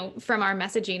 from our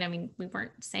messaging, I mean, we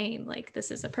weren't saying like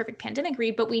this is a perfect pandemic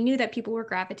read, but we knew that people were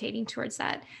gravitating towards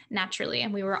that naturally.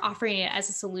 And we were offering it as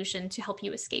a solution to help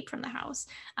you escape from the house.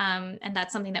 And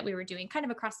that's something that we were doing kind of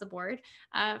across the board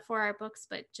for our books,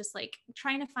 but just like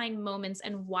trying to find moments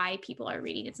and why people are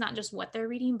reading. It's not just what they're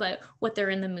reading, but what they're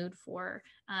in the mood for.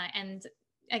 And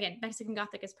again, Mexican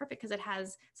Gothic is perfect because it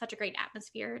has such a great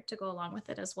atmosphere to go along with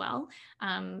it as well.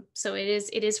 So it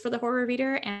is for the horror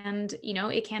reader, and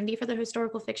it can be for the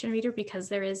historical fiction reader because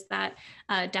there is that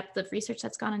depth of research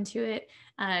that's gone into it.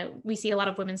 We see a lot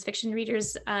of women's fiction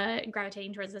readers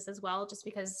gravitating towards this as well, just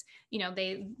because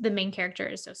the main character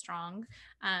is so strong.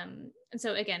 And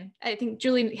so again, I think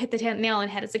Julie hit the nail on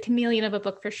the head. It's a chameleon of a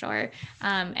book for sure,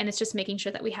 and it's just making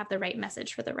sure that we have the right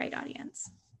message for the right audience.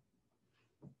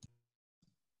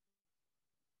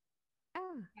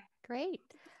 Great.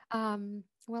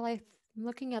 Well, I'm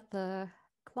looking at the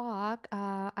clock.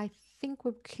 I think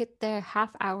we've hit the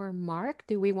half-hour mark.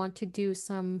 Do we want to do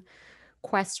some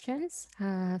questions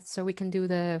so we can do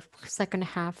the second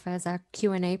half as a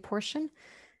Q&A portion?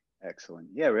 Excellent.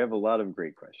 Yeah, we have a lot of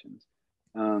great questions.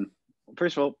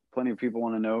 First of all, plenty of people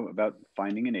want to know about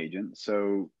finding an agent.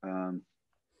 So,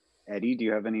 Eddie, do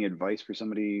you have any advice for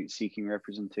somebody seeking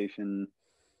representation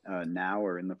now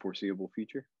or in the foreseeable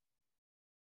future?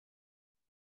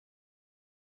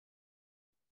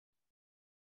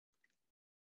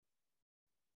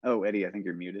 Oh, Eddie, I think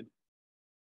you're muted.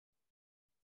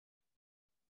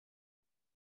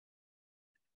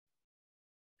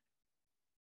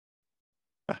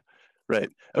 Right.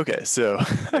 Okay. So,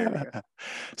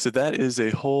 so that is a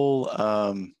whole.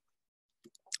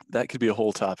 That could be a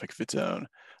whole topic of its own,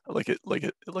 like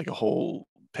a whole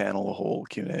panel, a whole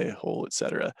Q&A, a whole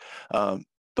etc.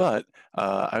 But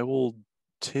I will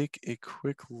take a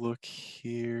quick look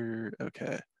here.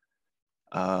 Okay.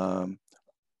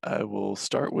 I will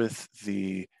start with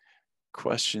the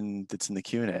question that's in the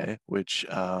Q&A, which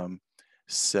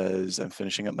says, I'm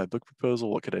finishing up my book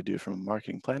proposal. What could I do from a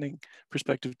marketing planning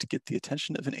perspective to get the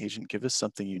attention of an agent? Give us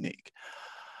something unique.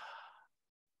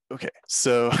 Okay,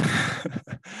 so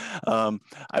I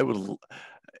would,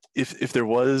 if there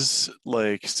was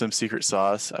like some secret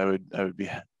sauce, I'd be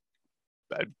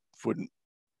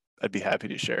happy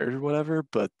to share it or whatever,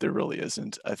 but there really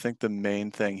isn't. I think the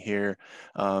main thing here,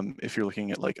 if you're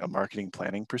looking at like a marketing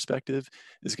planning perspective,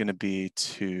 is going to be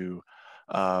to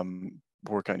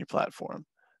work on your platform.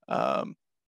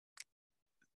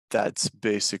 That's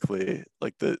basically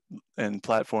like and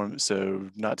platform. So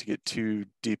not to get too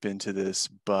deep into this,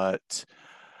 but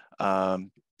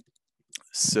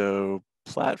so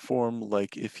platform,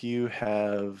 like if you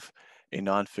have a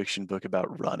nonfiction book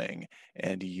about running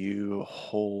and you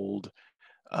hold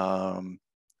the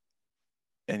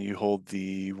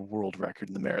world record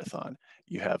in the marathon,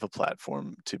 you have a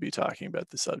platform to be talking about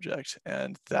the subject,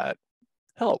 and that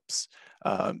helps.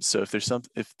 So if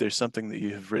there's something that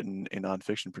you have written a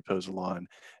nonfiction proposal on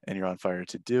and you're on fire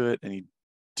to do it and you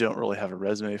don't really have a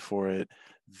resume for it,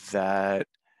 that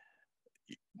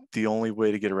the only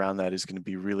way to get around that is going to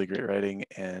be really great writing,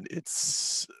 and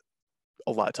it's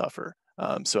a lot tougher.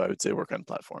 So I would say work on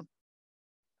platform.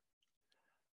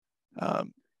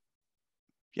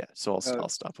 Yeah, so I'll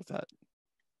stop with that.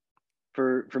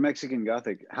 For Mexican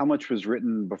Gothic, how much was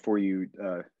written before you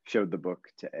showed the book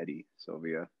to Eddie,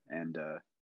 Silvia, and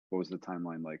what was the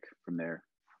timeline like from there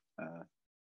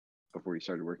before you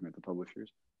started working with the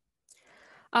publishers?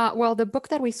 Well, the book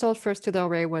that we sold first to Del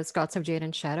Rey was Gods of Jade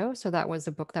and Shadow. So that was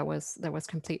a book that was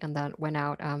complete and that went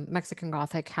out. Mexican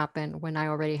Gothic happened when I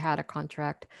already had a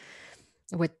contract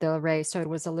with Del Rey, so it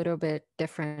was a little bit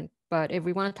different. But if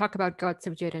we want to talk about Gods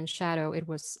of Jade and Shadow, it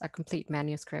was a complete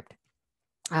manuscript.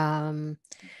 And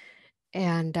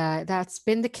that's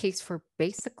been the case for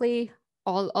basically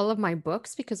all of my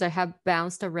books, because I have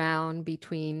bounced around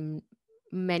between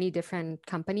many different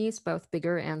companies, both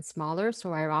bigger and smaller.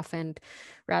 So I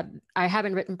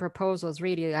haven't written proposals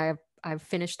really. I've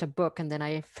finished a book and then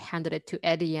I've handed it to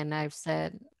Eddie, and I've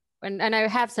said, and I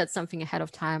have said something ahead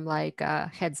of time, like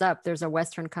heads up, there's a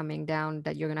Western coming down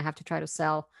that you're going to have to try to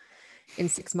sell in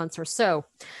 6 months or so.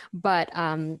 But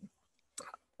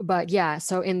yeah,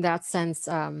 so in that sense,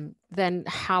 then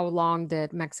how long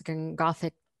did Mexican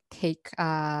Gothic take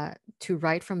to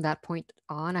write from that point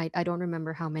on? I don't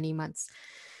remember how many months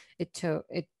it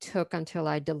took until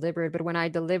I delivered. But when I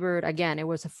delivered, again, it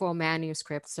was a full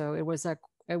manuscript, so it wasn't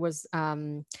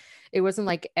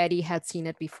like Eddie had seen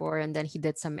it before and then he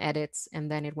did some edits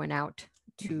and then it went out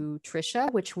to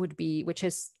Trisha, which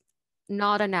is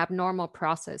not an abnormal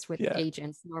process with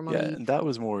agents normally. Yeah, and that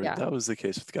was the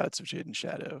case with Gods of Jade and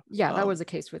Shadow. Yeah, that was the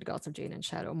case with Gods of Jade and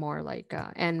Shadow, more like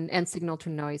and Signal to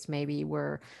Noise, maybe,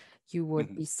 where you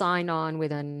would be signed on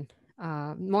with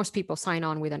most people sign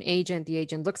on with an agent. The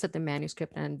agent looks at the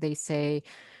manuscript and they say,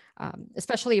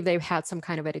 especially if they've had some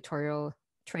kind of editorial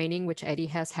training, which Eddie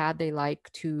has had, they like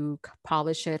to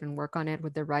polish it and work on it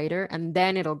with the writer, and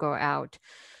then it'll go out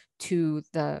to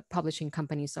the publishing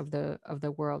companies of the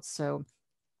world. So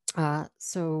yeah,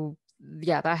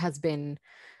 that has been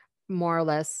more or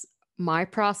less my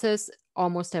process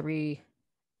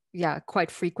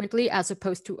quite frequently, as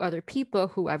opposed to other people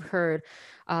who I've heard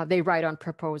they write on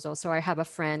proposal. So I have a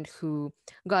friend who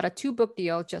got a 2-book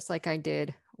deal just like I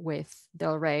did with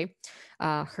Del Rey.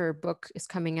 Her book is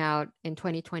coming out in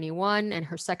 2021, and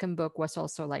her second book was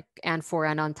also like, and for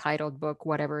an untitled book,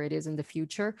 whatever it is in the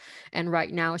future. And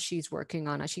right now she's working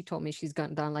on she told me she's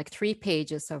done like 3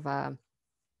 pages of I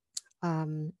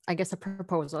guess a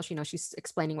proposal. She's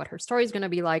explaining what her story is going to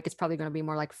be like. It's probably going to be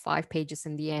more like 5 pages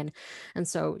in the end. And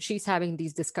so she's having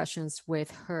these discussions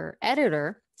with her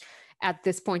editor at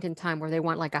this point in time, where they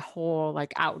want like a whole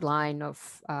like outline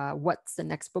of what's the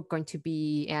next book going to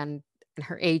be, and and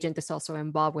her agent is also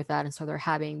involved with that. And so they're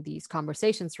having these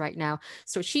conversations right now.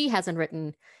 So she hasn't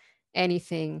written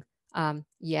anything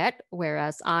yet,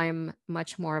 whereas I'm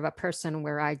much more of a person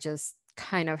where I just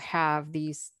kind of have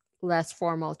these less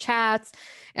formal chats.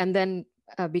 And then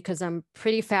because I'm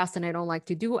pretty fast and I don't like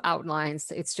to do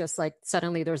outlines, it's just like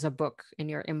suddenly there's a book in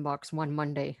your inbox one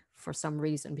Monday for some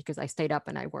reason, because I stayed up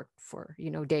and I worked for,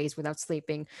 days without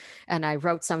sleeping, and I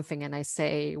wrote something and I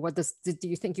say, do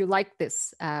you think you like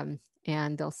this? And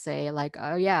they'll say like,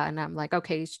 oh yeah. And I'm like,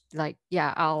 okay, like,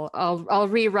 yeah, I'll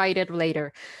rewrite it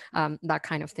later, that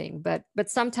kind of thing. But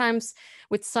sometimes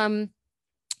with some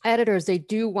editors, they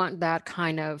do want that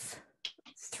kind of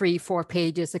 3-4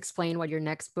 pages, explain what your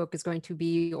next book is going to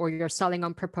be, or you're selling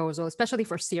on proposal, especially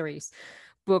for series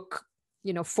book,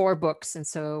 4 books. And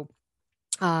so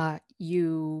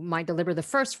you might deliver the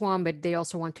first one, but they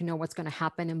also want to know what's going to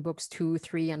happen in books 2,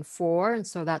 3, and 4. And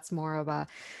so that's more of a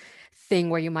thing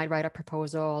where you might write a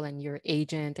proposal and your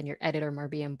agent and your editor might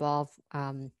be involved.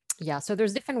 Yeah, so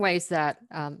there's different ways that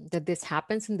that this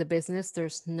happens in the business.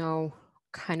 There's no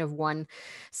kind of one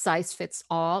size fits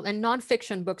all, and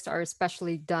nonfiction books are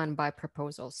especially done by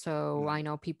proposal. So I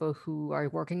know people who are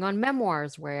working on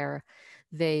memoirs where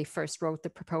they first wrote the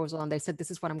proposal and they said,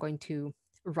 this is what I'm going to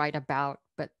write about,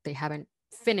 but they haven't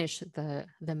finished the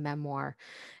memoir.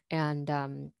 And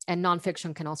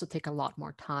nonfiction can also take a lot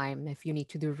more time. If you need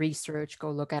to do research, go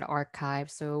look at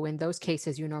archives. So in those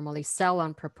cases, you normally sell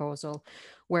on proposal,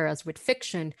 whereas with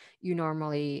fiction, you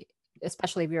normally,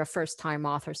 especially if you're a first-time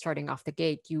author starting off the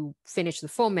gate, you finish the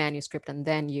full manuscript and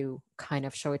then you kind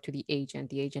of show it to the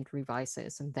agent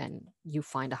revises, and then you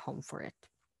find a home for it.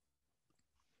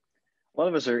 A lot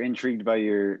of us are intrigued by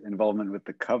your involvement with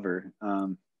the cover.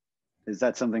 Is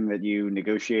that something that you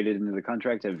negotiated into the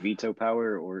contract, have veto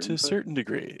power or to input? a certain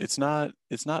degree? It's not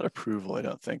approval, I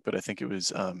don't think, but I think it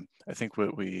was I think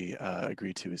what we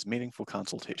agreed to is meaningful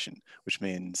consultation, which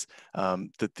means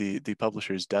that the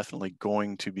publisher is definitely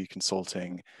going to be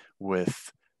consulting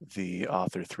with the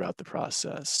author throughout the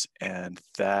process, and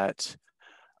that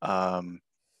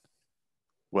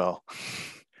well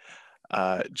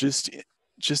just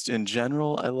in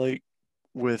general, I like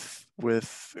with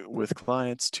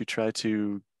clients to try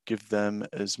to give them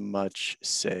as much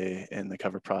say in the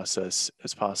cover process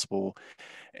as possible,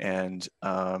 and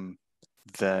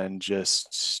then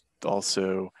just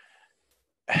also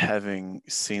having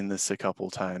seen this a couple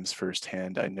times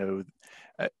firsthand, I know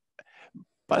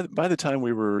by the time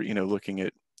we were looking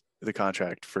at the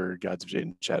contract for Gods of Jade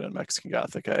and Shadow and Mexican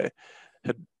Gothic, I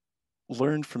had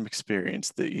learned from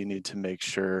experience that you need to make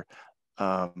sure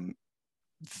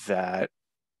that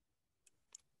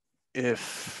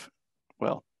if,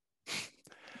 well,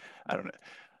 I don't know.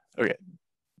 Okay,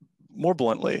 more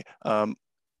bluntly,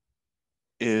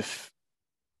 if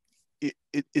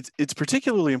it's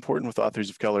particularly important with authors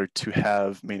of color to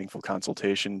have meaningful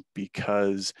consultation,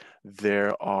 because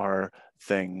there are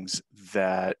things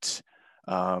that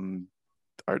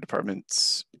our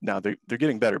departments now they're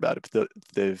getting better about it, but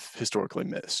they've historically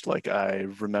missed. Like I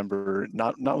remember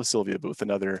not with Silvia, but with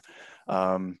another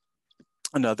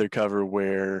cover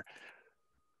where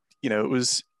it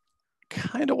was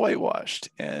kind of whitewashed,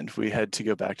 and we had to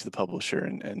go back to the publisher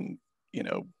and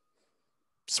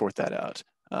sort that out.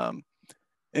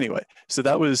 Anyway, so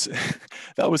that was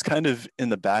that was kind of in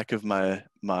the back of my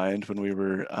mind when we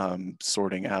were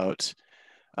sorting out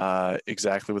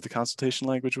exactly what the consultation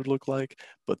language would look like.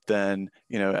 But then,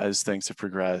 as things have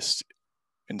progressed,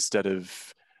 instead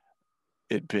of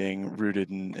it being rooted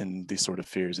in these sort of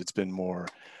fears, it's been more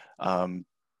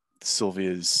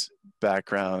Silvia's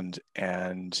background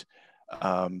and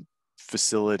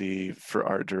facility for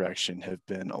art direction have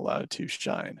been allowed to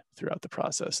shine throughout the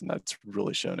process, and that's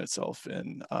really shown itself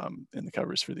in the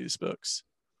covers for these books.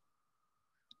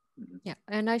 Yeah,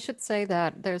 and I should say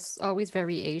that there's always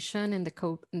variation in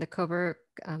the cover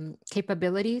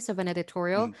capabilities of an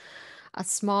editorial. A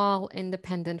small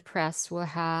independent press will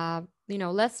have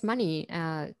less money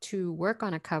to work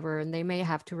on a cover, and they may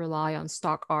have to rely on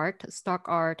stock art. Stock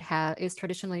art is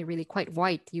traditionally really quite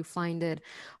white. You find it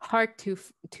hard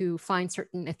to find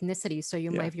certain ethnicities. So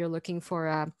if you're looking for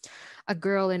a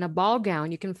girl in a ball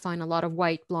gown, you can find a lot of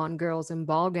white blonde girls in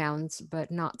ball gowns, but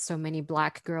not so many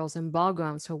black girls in ball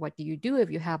gowns. So what do you do if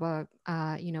you have a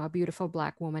beautiful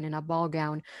black woman in a ball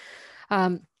gown?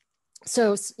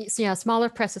 So yeah, smaller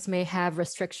presses may have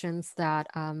restrictions that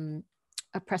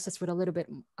presses with a little bit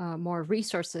more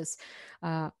resources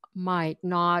might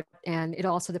not, and it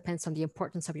also depends on the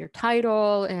importance of your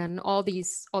title and all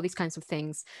these kinds of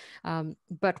things.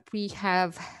 But we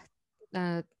have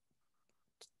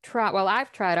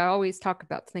I've tried, I always talk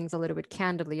about things a little bit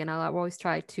candidly, and I'll always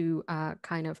try to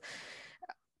kind of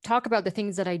talk about the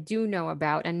things that I do know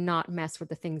about and not mess with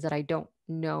the things that I don't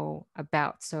know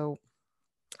about. So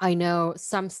I know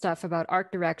some stuff about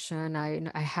art direction.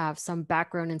 I have some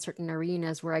background in certain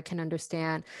arenas where I can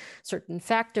understand certain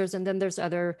factors. And then there's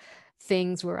other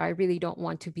things where I really don't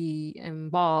want to be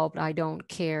involved. I don't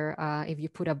care if you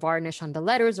put a varnish on the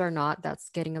letters or not. That's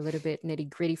getting a little bit nitty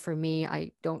gritty for me.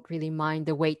 I don't really mind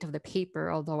the weight of the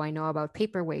paper, although I know about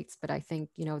paper weights, but I think,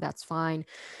 that's fine.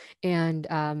 And,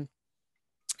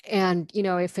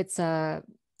 if it's I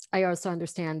also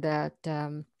understand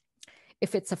that,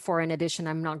 if it's a foreign edition,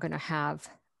 I'm not going to have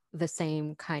the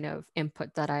same kind of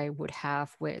input that I would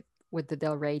have with the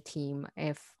Del Rey team.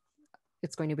 If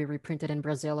it's going to be reprinted in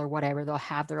Brazil or whatever, they'll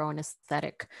have their own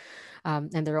aesthetic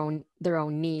and their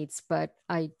own needs. But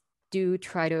I do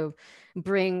try to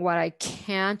bring what I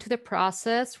can to the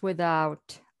process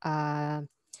without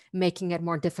making it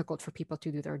more difficult for people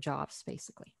to do their jobs,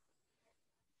 basically.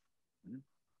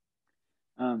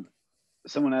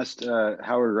 Someone asked,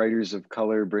 how are writers of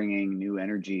color bringing new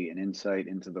energy and insight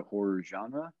into the horror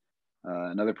genre?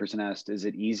 Another person asked, is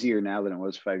it easier now than it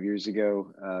was 5 years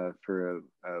ago for a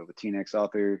Latinx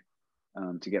author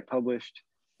to get published?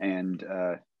 And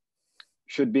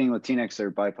should being Latinx or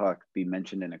BIPOC be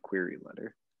mentioned in a query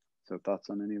letter? So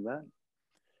thoughts on any of that?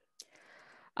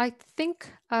 I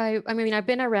think I've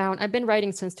been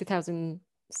writing since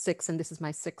 2006, and this is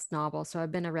my 6th novel. So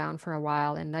I've been around for a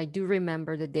while. And I do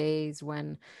remember the days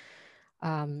when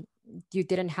you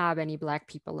didn't have any Black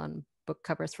people on book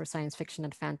covers for science fiction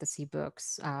and fantasy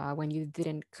books, when you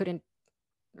couldn't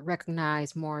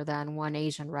recognize more than one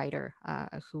Asian writer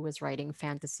who was writing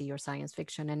fantasy or science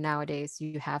fiction. And nowadays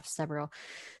you have several.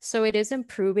 So it is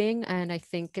improving, and I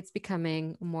think it's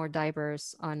becoming more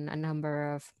diverse on a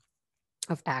number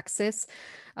of axes.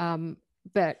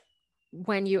 But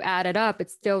when you add it up,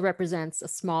 it still represents a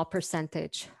small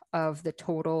percentage of the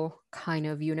total kind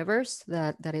of universe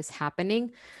that is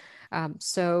happening.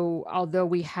 So although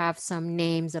we have some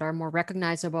names that are more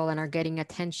recognizable and are getting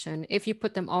attention, if you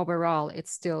put them overall,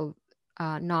 it's still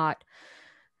not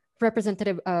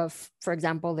representative of, for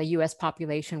example, the US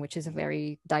population, which is a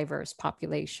very diverse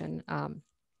population. And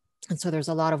so there's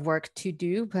a lot of work to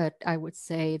do, but I would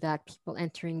say that people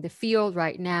entering the field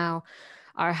right now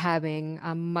are having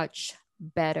a much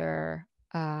better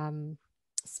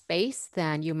space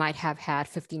than you might have had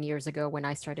 15 years ago when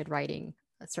I started writing,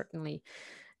 certainly.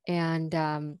 And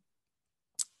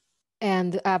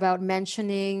about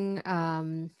mentioning,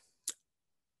 I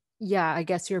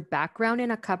guess your background in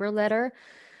a cover letter.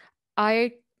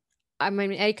 I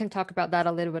mean, I can talk about that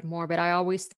a little bit more, but I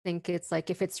always think it's like,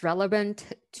 if it's relevant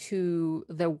to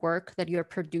the work that you're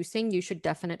producing, you should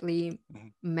definitely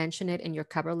mention it in your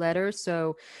cover letter.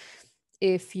 So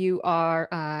if you are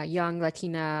a young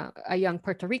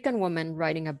Puerto Rican woman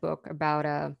writing a book about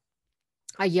a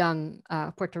young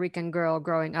Puerto Rican girl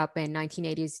growing up in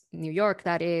 1980s New York,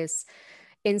 that is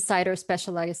insider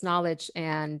specialized knowledge.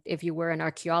 And if you were an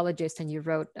archaeologist and you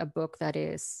wrote a book that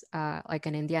is like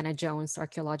an Indiana Jones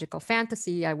archaeological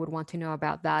fantasy, I would want to know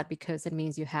about that, because it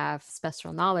means you have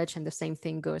special knowledge. And the same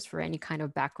thing goes for any kind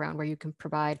of background where you can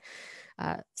provide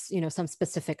some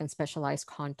specific and specialized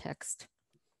context.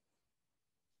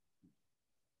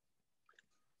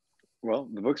 Well,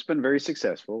 the book's been very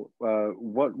successful.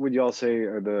 What would you all say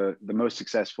are the most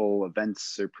successful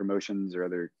events or promotions or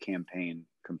other campaign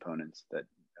components that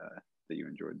you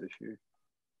enjoyed this year?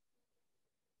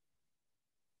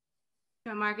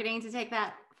 Marketing to take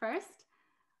that first?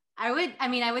 I would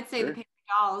say the paper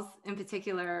dolls in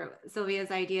particular, Silvia's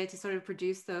idea to sort of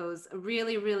produce those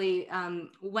really, really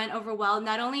went over well,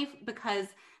 not only because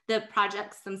the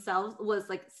products themselves was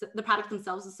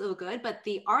so good, but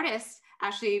the artist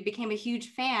actually became a huge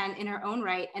fan in her own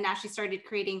right and actually started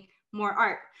creating more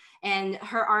art. And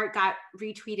her art got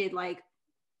retweeted like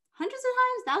hundreds of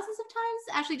times, thousands of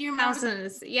times. Ashley, do you remember?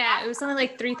 Thousands. Yeah, it was something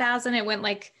like 3,000. It went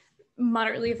like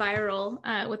moderately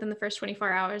viral within the first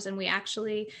 24 hours. And we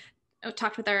actually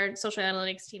talked with our social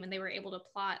analytics team, and they were able to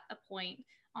plot a point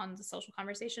on the social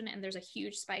conversation. And there's a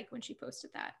huge spike when she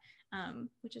posted that,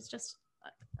 which is just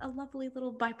a lovely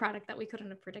little byproduct that we couldn't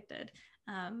have predicted.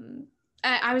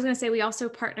 I was going to say, we also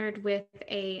partnered with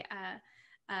a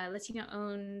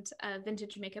Latino-owned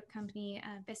vintage makeup company,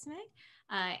 Besme,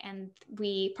 and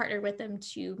we partnered with them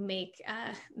to make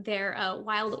their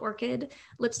Wild Orchid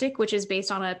lipstick, which is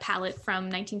based on a palette from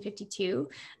 1952.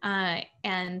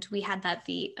 And we had that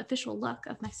the official look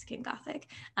of Mexican Gothic.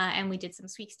 And we did some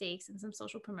sweepstakes and some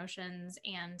social promotions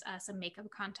and some makeup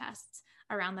contests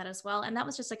around that as well. And that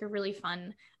was just like a really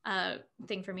fun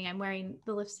thing for me. I'm wearing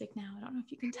the lipstick now. I don't know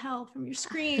if you can tell from your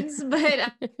screens,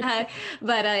 but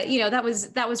you know, that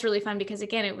was really fun because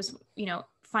again, it was, you know,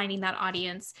 finding that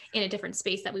audience in a different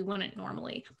space that we wouldn't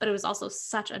normally, but it was also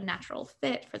such a natural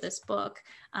fit for this book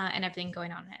and everything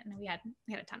going on in it. And we had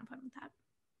a ton of fun with that.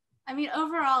 I mean,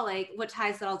 overall, like what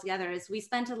ties it all together is we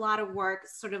spent a lot of work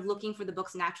sort of looking for the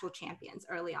book's natural champions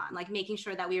early on, like making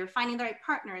sure that we were finding the right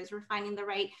partners, we're finding the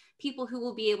right people who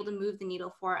will be able to move the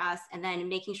needle for us, and then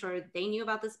making sure they knew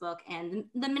about this book. And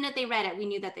the minute they read it, we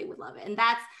knew that they would love it. And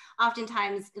that's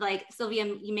oftentimes, like Silvia,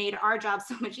 you made our job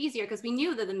so much easier because we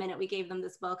knew that the minute we gave them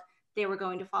this book, they were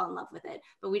going to fall in love with it.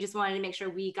 But we just wanted to make sure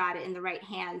we got it in the right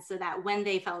hands so that when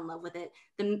they fell in love with it,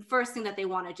 the first thing that they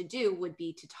wanted to do would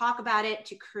be to talk about it,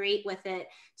 to create with it,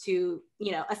 to,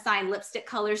 you know, assign lipstick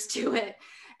colors to it.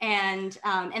 And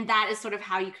that is sort of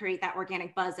how you create that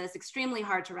organic buzz. That's extremely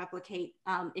hard to replicate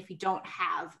if you don't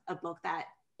have a book that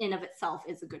in of itself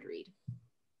is a good read.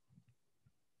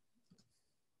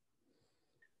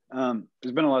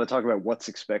 There's been a lot of talk about what's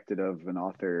expected of an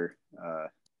author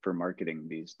for marketing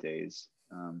these days.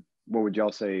 What would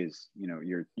y'all say is, you know,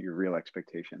 your real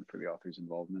expectation for the author's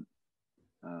involvement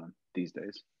these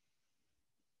days?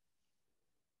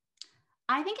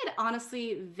 I think it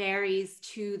honestly varies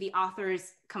to the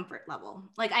author's comfort level.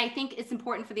 Like, I think it's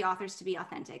important for the authors to be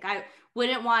authentic. I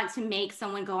wouldn't want to make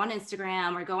someone go on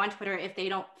Instagram or go on Twitter if they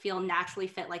don't feel naturally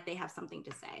fit, like they have something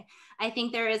to say. I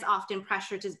think there is often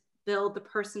pressure to build the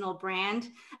personal brand,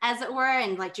 as it were,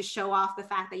 and like to show off the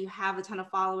fact that you have a ton of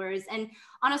followers. And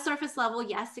on a surface level,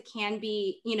 yes, it can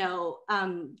be, you know,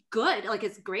 good. Like,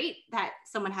 it's great that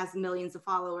someone has millions of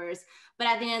followers, but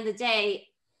at the end of the day,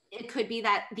 it could be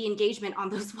that the engagement on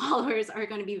those followers are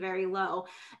going to be very low.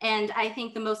 And I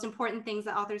think the most important things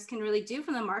that authors can really do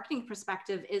from the marketing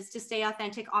perspective is to stay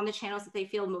authentic on the channels that they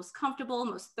feel most comfortable,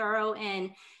 most thorough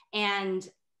in, and,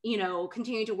 you know,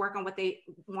 continue to work on what they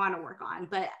want to work on.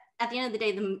 But at the end of the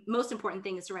day, the most important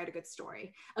thing is to write a good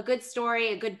story. A good story,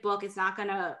 a good book is not going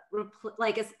to,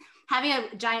 like, it's, having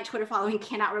a giant Twitter following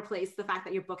cannot replace the fact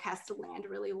that your book has to land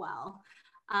really well.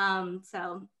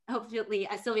 So hopefully,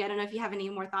 Silvia, I don't know if you have any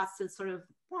more thoughts to sort of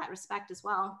that respect as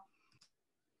well.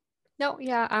 No,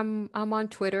 yeah, I'm on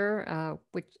Twitter,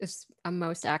 which is I'm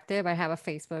most active. I have a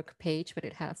Facebook page, but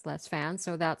it has less fans,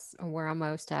 so that's where I'm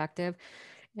most active.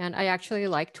 And I actually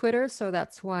like Twitter, so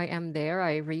that's why I'm there.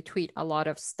 I retweet a lot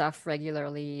of stuff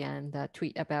regularly and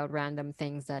tweet about random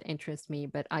things that interest me,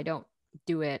 but I don't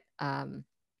do it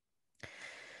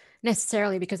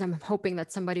necessarily because I'm hoping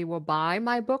that somebody will buy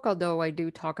my book, although I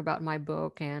do talk about my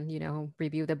book and, you know,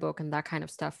 review the book and that kind of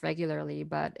stuff regularly,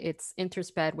 but it's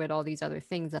interspersed with all these other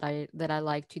things that I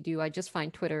like to do. I just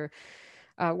find Twitter,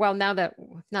 well, now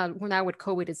with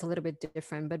COVID, it's a little bit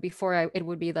different, but before it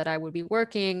would be that I would be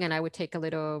working and I would take a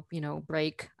little, you know,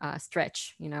 break,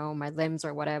 stretch, you know, my limbs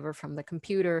or whatever from the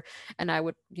computer. And I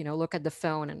would, you know, look at the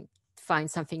phone and find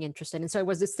something interesting. And so it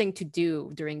was this thing to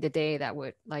do during the day that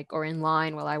would like, or in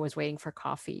line while I was waiting for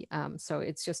coffee. So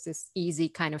it's just this easy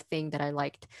kind of thing that I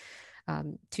liked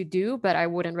to do, but I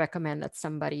wouldn't recommend that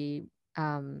somebody,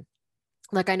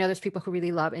 like, I know there's people who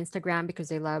really love Instagram because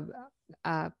they love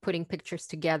putting pictures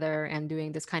together and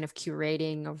doing this kind of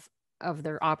curating of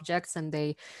their objects, and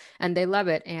they love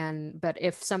it. But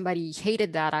if somebody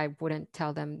hated that, I wouldn't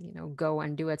tell them, you know, go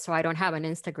and do it. So I don't have an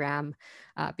Instagram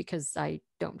because I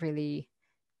don't really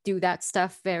do that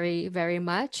stuff very, very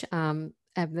much. And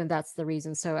then that's the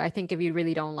reason. So I think if you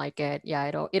really don't like it,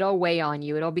 yeah, it'll weigh on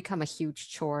you. It'll become a huge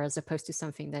chore as opposed to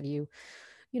something that you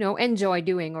know, enjoy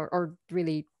doing or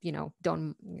really, you know,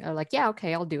 don't like, yeah,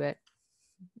 okay, I'll do it.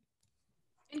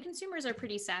 And consumers are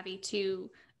pretty savvy to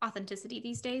authenticity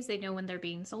these days. They know when they're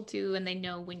being sold to, and they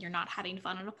know when you're not having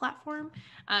fun on a platform.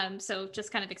 So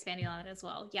just kind of expanding on it as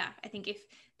well. Yeah, I think if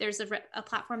there's a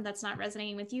platform that's not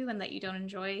resonating with you and that you don't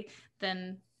enjoy,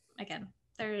 then again,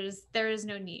 there is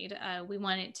no need. We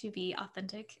want it to be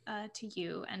authentic to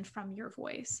you and from your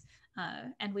voice.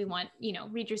 And we want, you know,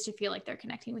 readers to feel like they're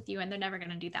connecting with you, and they're never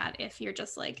going to do that if you're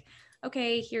just like,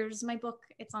 okay, here's my book,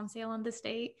 it's on sale on this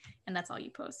date, and that's all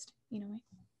you post, you know.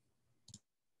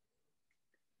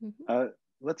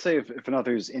 Let's say if an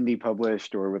author is indie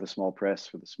published or with a small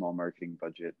press with a small marketing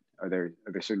budget, are there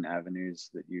certain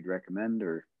avenues that you'd recommend,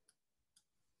 or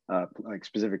like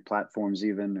specific platforms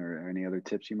even, or any other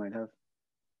tips you might have?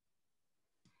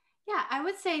 Yeah, I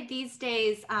would say these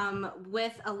days,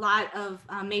 with a lot of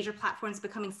major platforms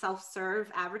becoming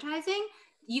self-serve advertising,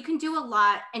 you can do a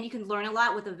lot and you can learn a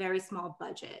lot with a very small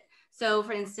budget. So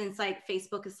for instance, like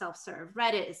Facebook is self-serve,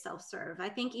 Reddit is self-serve. I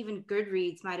think even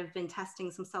Goodreads might have been testing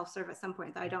some self-serve at some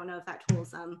point. I don't know if that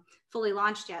tool's fully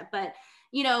launched yet, but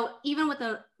you know, even with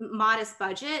a modest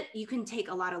budget, you can take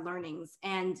a lot of learnings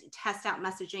and test out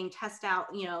messaging, test out,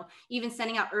 you know, even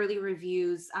sending out early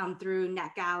reviews through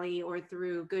NetGalley or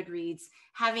through Goodreads,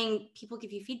 having people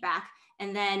give you feedback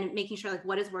and then making sure like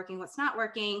what is working, what's not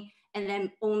working, and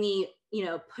then only, you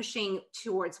know, pushing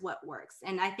towards what works.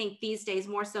 And I think these days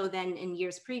more so than in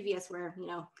years previous where, you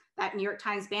know, that New York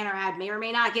Times banner ad may or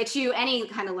may not get you any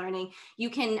kind of learning, you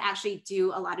can actually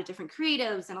do a lot of different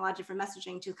creatives and a lot of different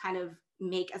messaging to kind of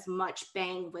make as much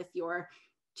bang with your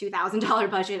 $2,000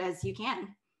 budget as you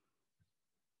can.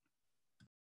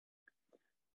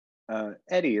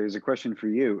 Eddie, there's a question for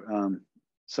you.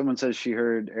 Someone says she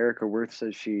heard, Erica Worth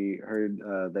says she heard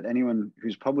that anyone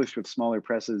who's published with smaller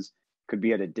presses could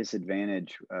be at a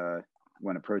disadvantage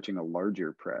when approaching a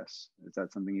larger press. Is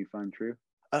that something you find true?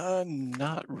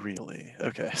 Not really.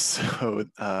 Okay, so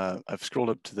I've scrolled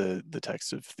up to the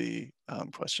text of the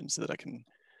question so that I can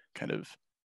kind of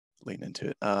lean into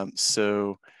it.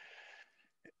 So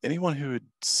anyone who had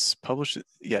published,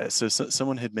 so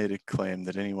someone had made a claim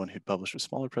that anyone who'd published with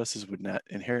smaller presses would not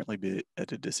inherently be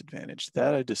at a disadvantage.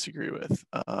 That I disagree with.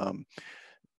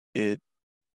 It's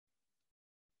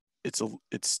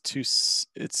just too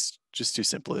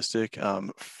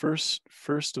simplistic.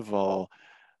 First of all,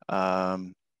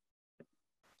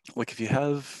 like if you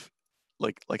have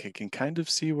like I can kind of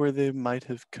see where they might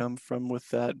have come from with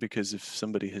that, because if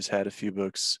somebody has had a few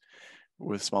books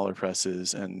with smaller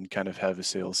presses and kind of have a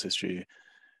sales history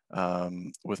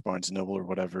with Barnes and Noble or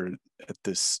whatever at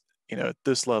this, you know, at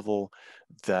this level,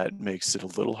 that makes it a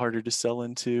little harder to sell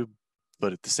into.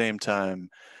 But at the same time,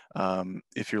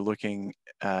 if you're looking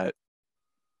at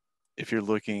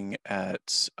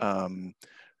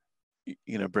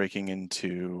you know, breaking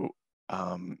into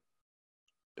a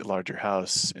larger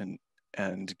house and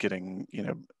getting, you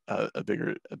know, a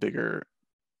bigger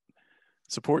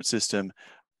support system,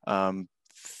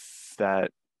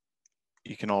 that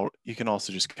you can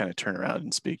also just kind of turn around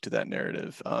and speak to that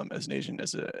narrative as an agent,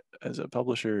 as a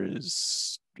publisher,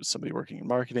 as somebody working in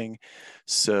marketing.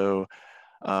 So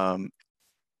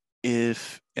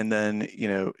and then, you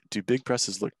know, do big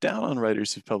presses look down on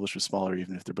writers who've published with smaller,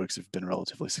 even if their books have been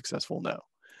relatively successful? No.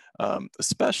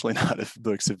 Especially not if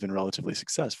books have been relatively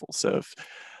successful. So if,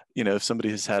 you know, if somebody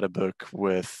has had a book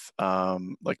with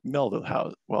like Melville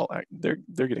House, well, they're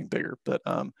getting bigger, but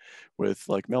with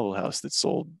like Melville House that's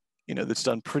sold, you know, that's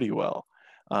done pretty well,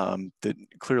 that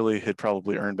clearly had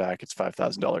probably earned back its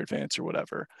 $5,000 advance or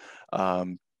whatever.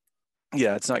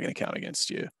 Yeah, it's not going to count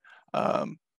against you.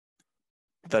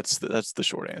 That's the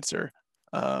short answer.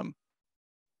 And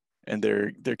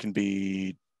there can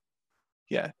be,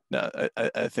 yeah, no,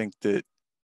 I think there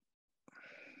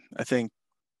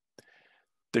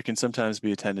can sometimes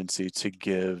be a tendency to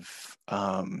give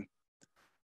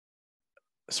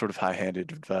sort of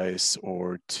high-handed advice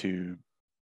or to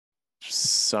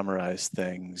summarize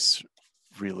things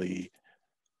really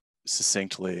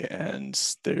succinctly,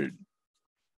 and there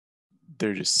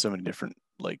are just so many different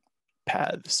like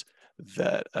paths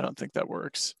that I don't think that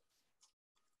works.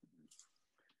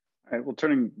 All right, well,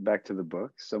 turning back to the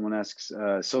book, someone asks,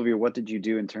 Silvia, what did you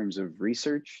do in terms of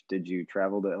research? Did you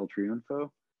travel to El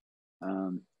Triunfo?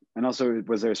 And also,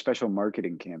 was there a special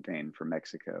marketing campaign for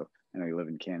Mexico? I know you live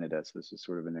in Canada, so this is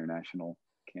sort of an international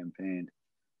campaign.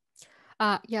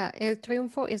 Yeah, El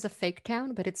Triunfo is a fake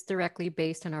town, but it's directly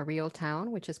based on a real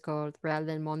town, which is called Real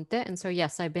del Monte. And so,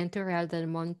 yes, I've been to Real del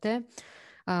Monte.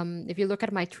 If you look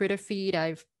at my Twitter feed,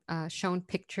 I've shown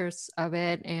pictures of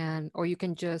it, or you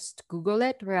can just Google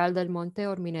it, Real del Monte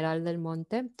or Mineral del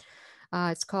Monte.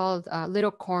 It's called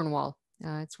Little Cornwall.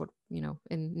 It's what, you know,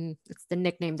 it's the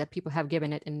nickname that people have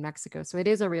given it in Mexico. So it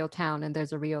is a real town, and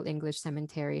there's a real English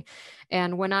cemetery.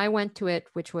 And when I went to it,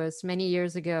 which was many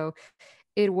years ago,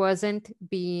 it wasn't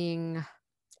being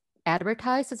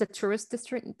advertised as a tourist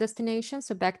destination.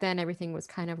 So back then everything was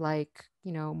kind of like,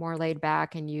 you know, more laid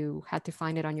back and you had to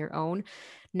find it on your own.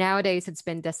 Nowadays it's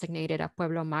been designated a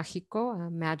pueblo mágico, a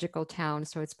magical town.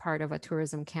 So it's part of a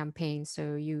tourism campaign.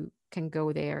 So you can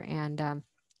go there and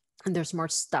there's more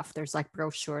stuff. There's like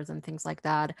brochures and things like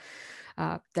that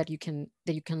that you can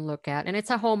look at. And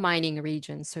it's a whole mining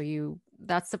region. So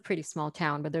that's a pretty small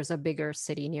town, but there's a bigger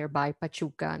city nearby,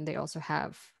 Pachuca, and they also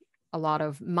have a lot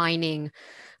of mining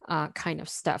kind of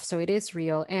stuff. So it is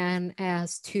real. And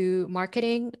as to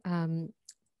marketing,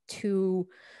 to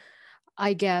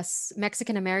I guess,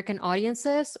 Mexican American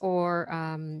audiences or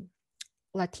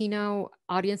Latino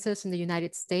audiences in the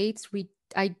United States.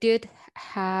 I did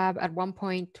have at one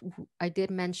point, I did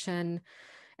mention,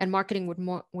 and marketing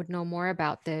would know more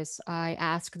about this. I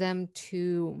asked them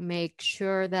to make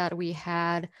sure that we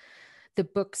had the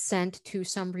book sent to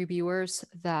some reviewers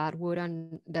that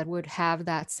would have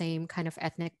that same kind of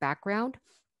ethnic background,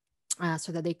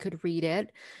 so that they could read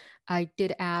it. I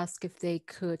did ask if they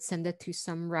could send it to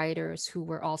some writers who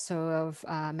were also of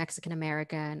Mexican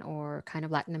American or kind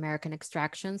of Latin American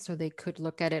extraction, so they could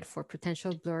look at it for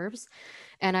potential blurbs.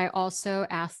 And I also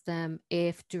asked them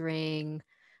if during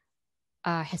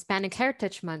Hispanic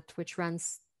Heritage Month, which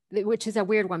is a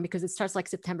weird one because it starts like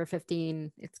September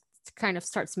 15. It kind of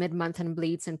starts mid-month and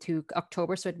bleeds into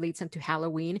October, so it bleeds into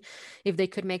Halloween. If they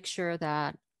could make sure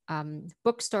that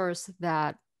bookstores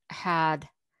that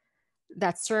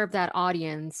served that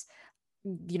audience,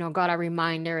 got a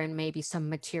reminder and maybe some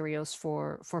materials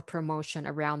for promotion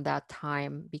around that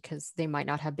time, because they might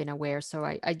not have been aware. So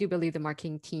I do believe the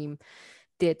marketing team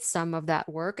did some of that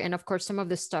work. And of course, some of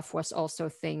the stuff was also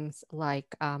things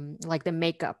like the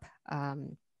makeup,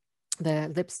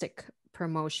 the lipstick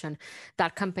promotion.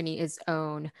 That company is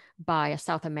owned by a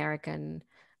South American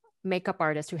makeup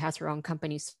artist who has her own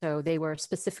company. So they were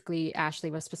specifically,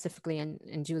 Ashleigh was specifically,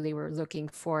 and Julie were looking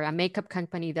for a makeup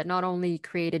company that not only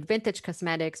created vintage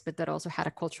cosmetics, but that also had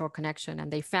a cultural connection,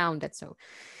 and they found it. So,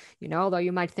 although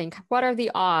you might think, what are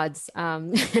the odds?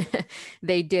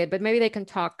 They did, but maybe they can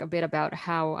talk a bit about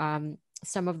how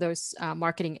some of those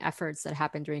marketing efforts that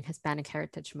happened during Hispanic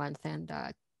Heritage Month and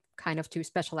kind of two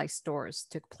specialized stores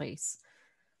took place.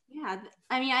 Yeah,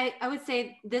 I mean, I would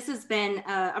say this has been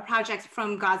a project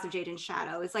from Gods of Jade and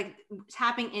Shadow. It's like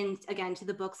tapping in again to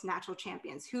the book's natural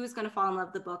champions. Who's going to fall in love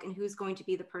with the book, and who's going to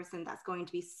be the person that's going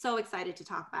to be so excited to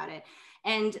talk about it.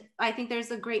 And I think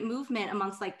there's a great movement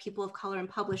amongst like people of color in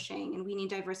publishing, and we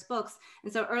need diverse books.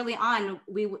 And so early on,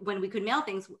 when we could mail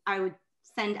things, I would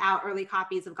send out early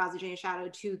copies of Gods of Jade and Shadow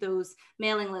to those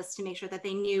mailing lists to make sure that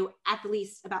they knew at the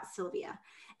least about Silvia.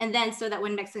 And then so that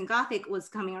when Mexican Gothic was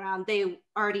coming around, they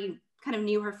already kind of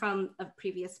knew her from a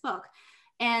previous book.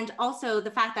 And also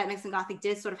the fact that Mexican Gothic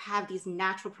did sort of have these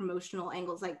natural promotional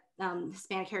angles, like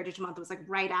Hispanic Heritage Month was like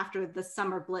right after the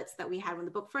summer blitz that we had when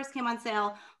the book first came on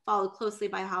sale, followed closely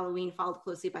by Halloween, followed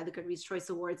closely by the Goodreads Choice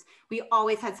Awards. We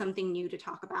always had something new to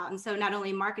talk about. And so not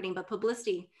only marketing, but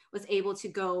publicity was able to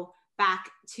go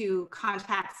back to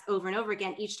contacts over and over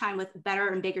again, each time with better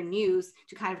and bigger news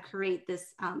to kind of create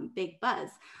this big buzz.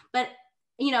 But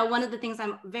one of the things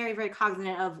I'm very, very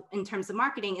cognizant of in terms of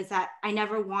marketing is that I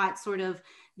never want sort of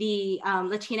the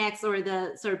Latinx or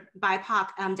the sort of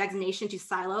BIPOC designation to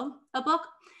silo a book.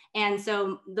 And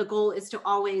so the goal is to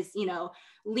always,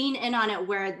 lean in on it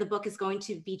where the book is going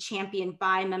to be championed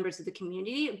by members of the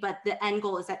community. But the end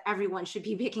goal is that everyone should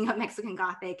be picking up Mexican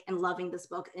Gothic and loving this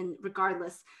book, and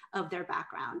regardless of their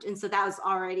background. And so that was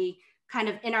already kind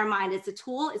of in our mind. It's a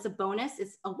tool, it's a bonus,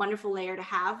 it's a wonderful layer to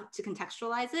have to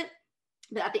contextualize it.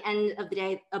 But at the end of the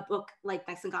day, a book like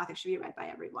Mexican Gothic should be read by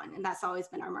everyone. And that's always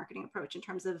been our marketing approach in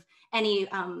terms of any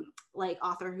like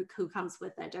author who comes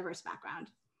with a diverse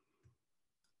background.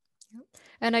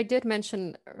 And I did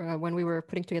mention when we were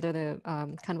putting together the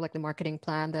kind of like the marketing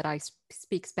plan that I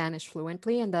speak Spanish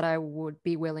fluently, and that I would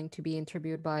be willing to be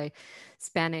interviewed by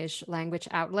Spanish language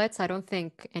outlets. I don't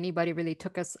think anybody really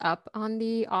took us up on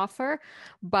the offer,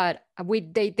 but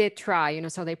they did try,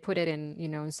 so they put it in,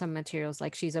 in some materials,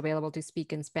 like she's available to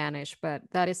speak in Spanish. But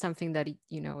that is something that,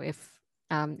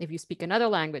 if you speak another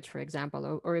language, for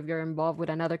example, or if you're involved with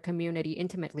another community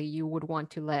intimately, you would want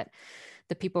to let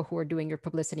the people who are doing your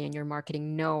publicity and your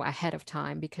marketing know ahead of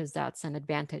time, because that's an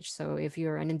advantage. So if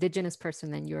you're an Indigenous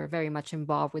person and you're very much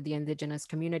involved with the Indigenous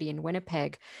community in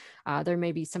Winnipeg, there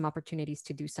may be some opportunities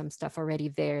to do some stuff already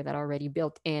there that are already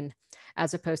built in,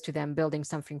 as opposed to them building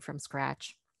something from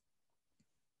scratch.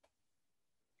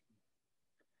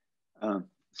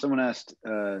 Someone asked,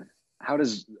 how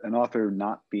does an author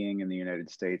not being in the United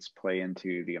States play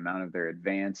into the amount of their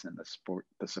advance and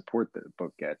the support that the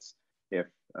book gets if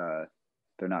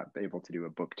they're not able to do a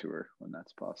book tour when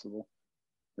that's possible?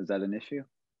 Is that an issue?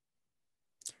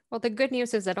 Well, the good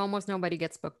news is that almost nobody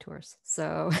gets book tours.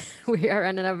 So we are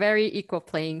in a very equal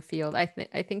playing field. I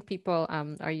think people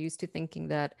are used to thinking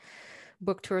that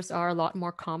book tours are a lot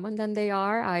more common than they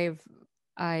are.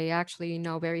 I actually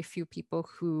know very few people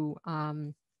who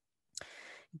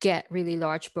get really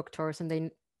large book tours, and they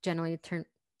generally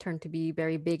turn to be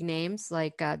very big names.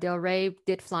 Like Del Rey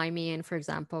did fly me in, for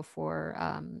example, for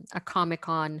a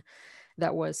Comic-Con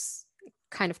that was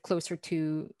kind of closer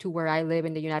to where I live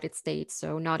in the United States.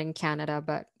 So not in Canada,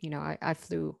 but I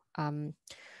flew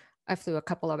a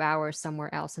couple of hours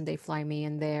somewhere else and they fly me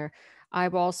in there.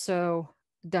 I've also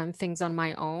done things on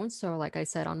my own. So like I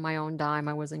said, on my own dime,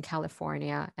 I was in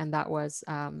California, and that was,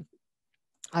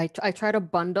 I try to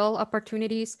bundle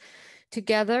opportunities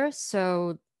together.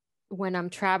 So when I'm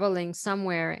traveling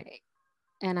somewhere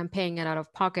and I'm paying it out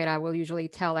of pocket, I will usually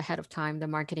tell ahead of time the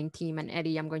marketing team and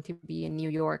Eddie, I'm going to be in New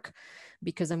York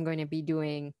because I'm going to be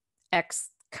doing X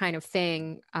kind of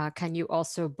thing. Can you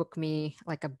also book me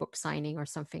like a book signing or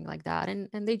something like that? And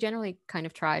they generally kind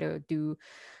of try to do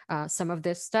some of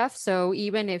this stuff. So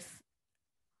even if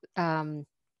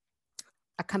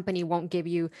a company won't give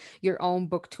you your own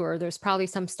book tour, there's probably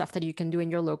some stuff that you can do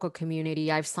in your local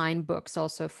community. I've signed books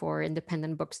also for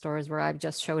independent bookstores where I've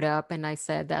just showed up and I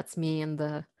said, that's me in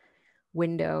the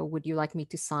window. Would you like me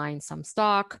to sign some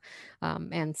stock?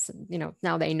 And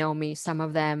now they know me, some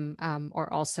of them,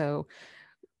 or also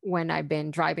when I've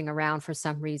been driving around for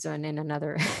some reason in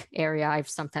another area, I've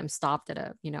sometimes stopped at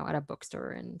a bookstore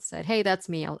and said, hey, that's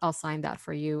me. I'll sign that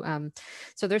for you.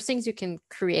 So there's things you can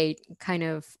create kind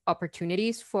of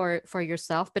opportunities for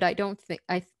yourself, but I don't think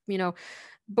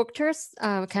book tours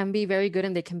can be very good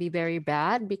and they can be very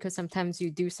bad because sometimes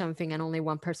you do something and only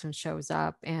one person shows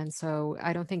up. And so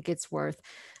I don't think it's worth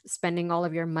spending all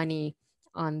of your money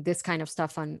on this kind of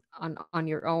stuff on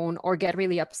your own, or get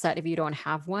really upset if you don't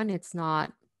have one. It's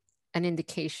not an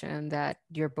indication that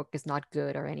your book is not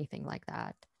good or anything like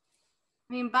that.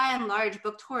 I mean, by and large,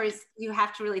 book tours, you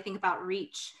have to really think about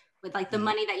reach with like the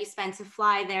money that you spend to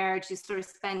fly there, to sort of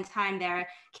spend time there.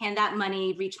 Can that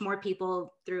money reach more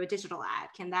people through a digital ad?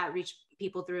 Can that reach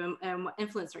people through an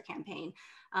influencer campaign?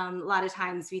 A lot of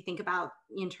times we think about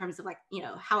in terms of like,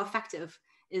 how effective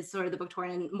is sort of the book tour,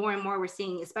 and more we're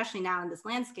seeing, especially now in this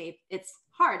landscape, it's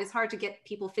hard to get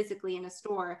people physically in a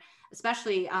store,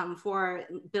 especially for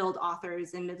build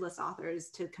authors and mid-list authors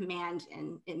to command,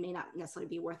 and it may not necessarily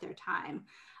be worth their time.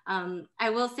 I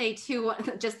will say too,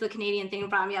 just the Canadian thing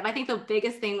brought me up. I think the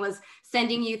biggest thing was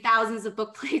sending you thousands of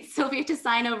book plates, Sylvia, to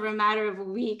sign over a matter of a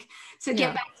week to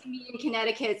get back to me in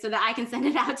Connecticut so that I can send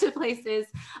it out to places.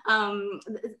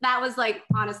 That was like,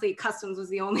 honestly, customs was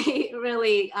the only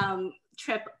really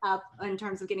trip up in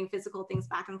terms of getting physical things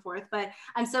back and forth. But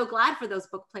I'm so glad for those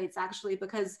book plates, actually,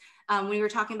 because when we were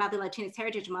talking about the Latinx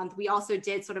Heritage Month, we also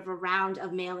did sort of a round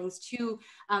of mailings to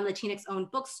Latinx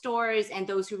owned bookstores and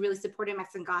those who really supported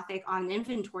Mexican Gothic on an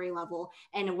inventory level,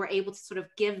 and were able to sort of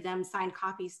give them signed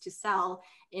copies to sell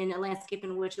in a landscape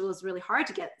in which it was really hard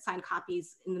to get signed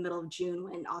copies in the middle of June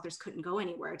when authors couldn't go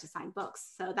anywhere to sign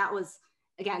books. So that was,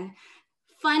 again,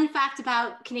 fun fact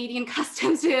about Canadian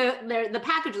customs, the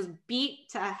package was beat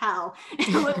to hell. It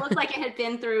looked like it had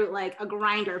been through like a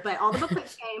grinder, but all the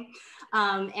booklets came.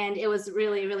 And it was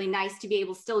really, really nice to be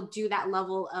able to still do that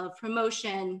level of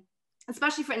promotion,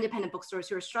 especially for independent bookstores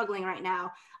who are struggling right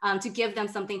now, to give them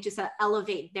something to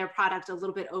elevate their product a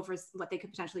little bit over what they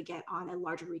could potentially get on a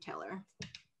larger retailer.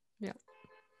 Yeah.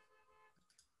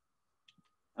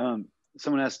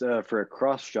 Someone asked for a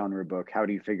cross-genre book, how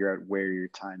do you figure out where your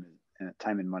time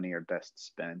and money are best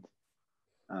spent?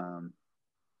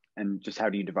 And just how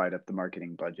do you divide up the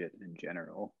marketing budget in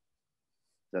general?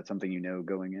 Is that something you know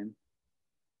going in?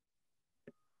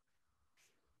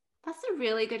 That's a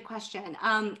really good question.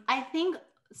 I think,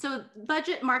 so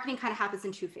budget marketing kind of happens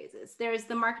in two phases. There's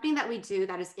the marketing that we do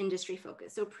that is industry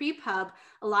focused. So pre-pub,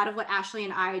 a lot of what Ashleigh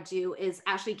and I do is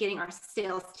actually getting our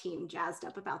sales team jazzed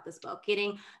up about this book,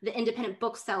 getting the independent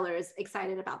booksellers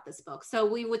excited about this book. So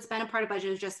we would spend a part of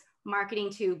budget just marketing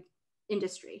to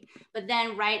industry. But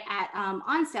then right at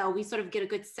on sale, we sort of get a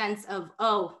good sense of,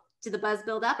 oh, did the buzz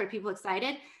build up? Are people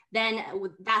excited? Then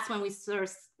that's when we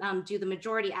sort of do the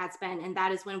majority ad spend. And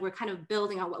that is when we're kind of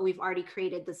building on what we've already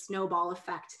created, the snowball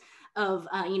effect of,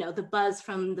 the buzz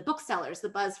from the booksellers, the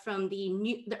buzz from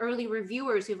the early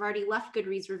reviewers who've already left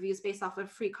Goodreads reviews based off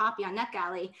of free copy on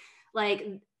NetGalley. Like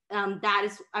that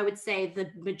is, I would say, the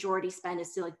majority spend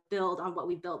is to like build on what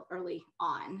we built early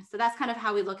on. So that's kind of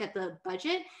how we look at the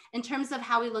budget. In terms of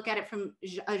how we look at it from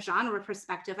a genre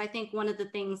perspective, I think one of the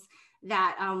things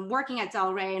that working at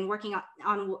Del Rey and working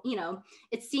on,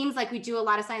 it seems like we do a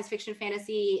lot of science fiction,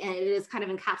 fantasy, and it is kind of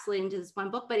encapsulated into this one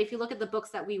book. But if you look at the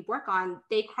books that we work on,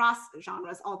 they cross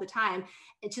genres all the time,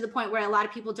 and to the point where a lot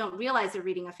of people don't realize they're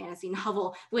reading a fantasy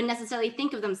novel, wouldn't necessarily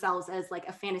think of themselves as like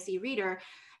a fantasy reader.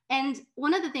 And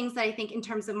one of the things that I think in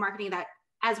terms of marketing, that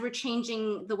as we're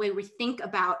changing the way we think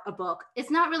about a book, it's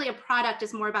not really a product,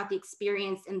 it's more about the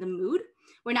experience and the mood.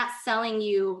 We're not selling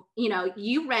you,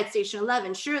 you read Station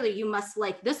 11, surely you must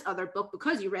like this other book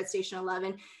because you read Station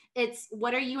 11. It's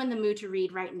what are you in the mood to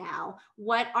read right now?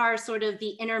 What are sort of the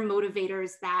inner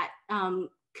motivators that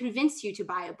convince you to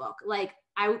buy a book? Like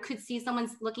I could see someone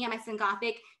looking at Mexican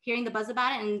Gothic, hearing the buzz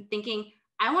about it and thinking,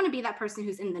 I want to be that person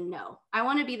who's in the know. I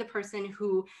want to be the person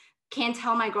who can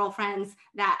tell my girlfriends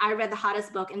that I read the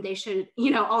hottest book and they should,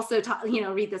 also,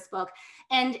 read this book.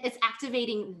 And it's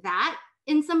activating that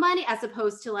in somebody as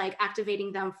opposed to like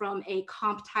activating them from a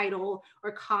comp title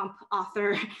or comp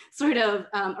author sort of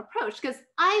approach. Because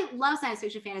I love science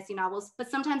fiction fantasy novels,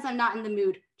 but sometimes I'm not in the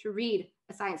mood to read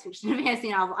a science fiction fantasy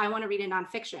novel. I want to read a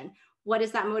nonfiction. What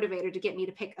is that motivator to get me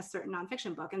to pick a certain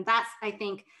nonfiction book? And that's, I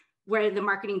think, where the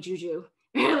marketing juju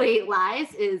really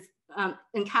lies, is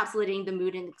encapsulating the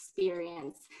mood and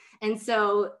experience. And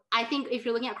so I think if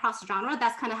you're looking at cross genre,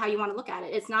 that's kind of how you want to look at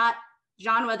it. It's not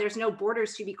genre, there's no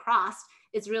borders to be crossed.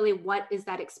 It's really what is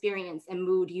that experience and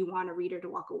mood you want a reader to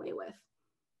walk away with.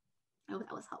 I hope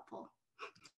that was helpful.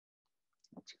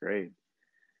 That's great.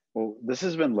 Well, this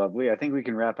has been lovely. I think we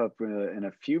can wrap up in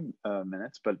a few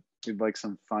minutes, but we'd like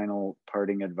some final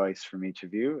parting advice from each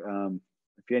of you.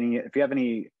 If you have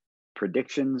any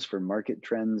predictions for market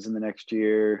trends in the next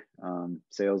year,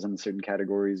 sales in certain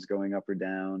categories going up or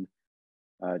down,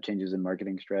 changes in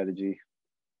marketing strategy.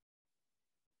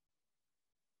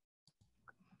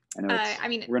 I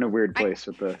know we're in a weird place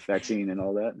with the vaccine and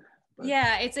all that. But.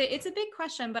 Yeah, it's a big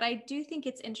question, but I do think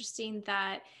it's interesting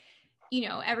that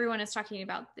everyone is talking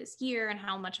about this year and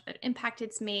how much of an impact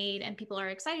it's made, and people are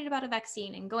excited about a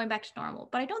vaccine and going back to normal.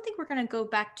 But I don't think we're going to go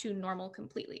back to normal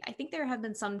completely. I think there have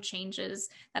been some changes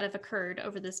that have occurred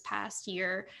over this past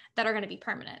year that are going to be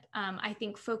permanent. I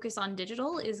think focus on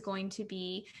digital is going to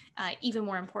be even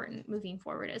more important moving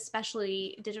forward,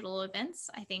 especially digital events.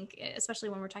 I think, especially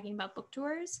when we're talking about book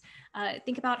tours,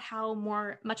 think about how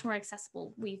much more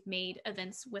accessible we've made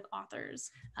events with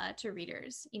authors to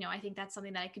readers. I think that's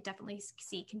something that I could definitely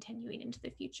see continuing into the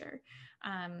future.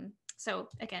 So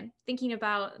again, thinking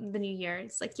about the new year,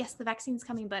 it's like, yes, the vaccine's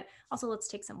coming, but also let's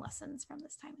take some lessons from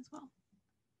this time as well.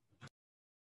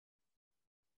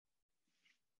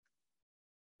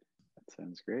 That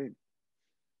sounds great.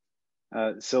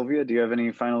 Silvia, do you have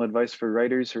any final advice for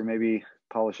writers who are maybe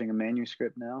polishing a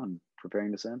manuscript now and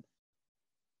preparing to send?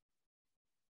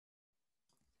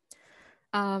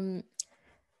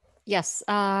 Yes,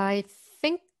 I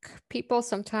think people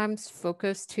sometimes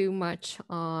focus too much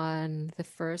on the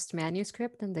first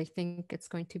manuscript and they think it's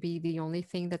going to be the only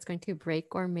thing that's going to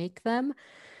break or make them.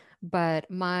 But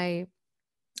I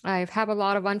have a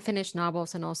lot of unfinished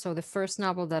novels, and also the first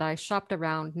novel that I shopped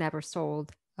around never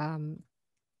sold.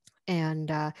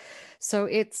 So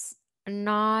it's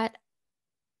not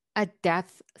a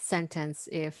death sentence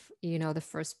if, the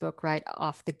first book right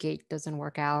off the gate doesn't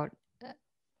work out.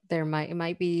 It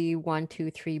might be 1,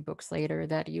 2, 3 books later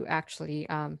that you actually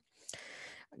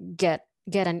get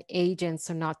an agent,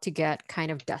 so not to get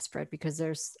kind of desperate, because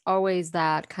there's always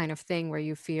that kind of thing where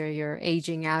you fear you're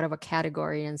aging out of a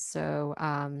category. And so,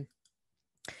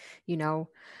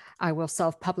 I will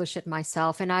self-publish it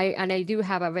myself. And I do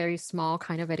have a very small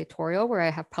kind of editorial where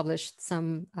I have published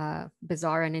some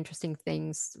bizarre and interesting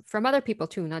things from other people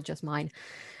too, not just mine.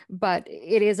 But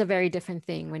it is a very different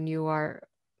thing when you are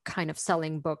kind of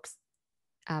selling books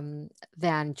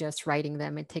than just writing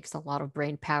them. It takes a lot of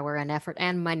brain power and effort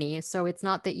and money. So it's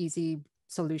not the easy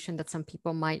solution that some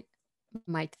people might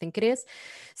think it is.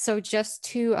 So just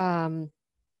to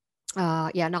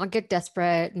not get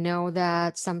desperate, know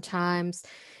that sometimes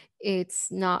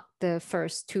it's not the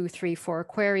first 2, 3, 4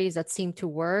 queries that seem to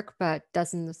work, but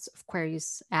dozens of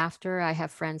queries after. I have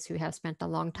friends who have spent a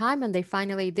long time and they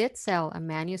finally did sell a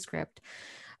manuscript.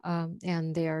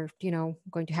 And they're,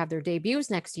 going to have their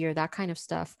debuts next year, that kind of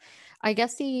stuff. I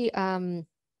guess the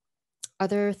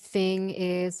other thing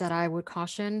is that I would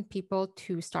caution people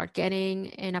to start getting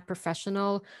in a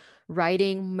professional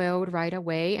writing mode right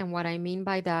away. And what I mean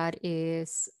by that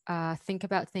is think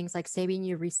about things like saving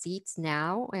your receipts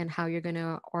now and how you're going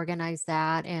to organize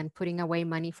that, and putting away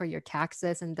money for your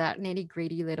taxes and that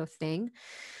nitty-gritty little thing.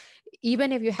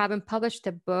 Even if you haven't published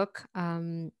a book,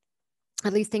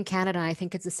 at least in Canada, I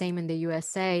think it's the same in the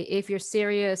USA. If you're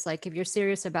serious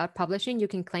about publishing, you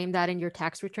can claim that in your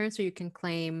tax return. So you can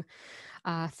claim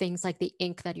things like the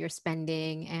ink that you're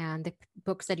spending and the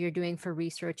books that you're doing for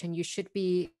research. And you should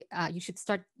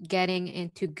start getting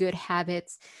into good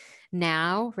habits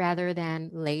now rather than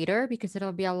later, because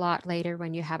it'll be a lot later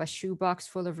when you have a shoebox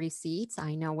full of receipts.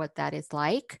 I know what that is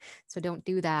like. So don't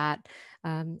do that.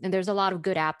 And there's a lot of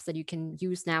good apps that you can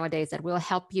use nowadays that will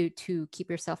help you to keep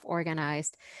yourself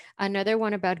organized. Another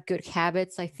one about good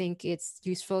habits, I think it's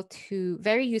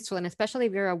very useful, and especially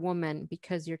if you're a woman,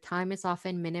 because your time is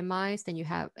often minimized and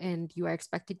you are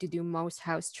expected to do most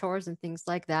house chores and things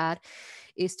like that,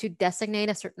 is to designate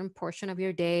a certain portion of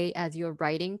your day as your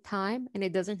writing time. And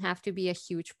it doesn't have to be a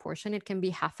huge portion. It can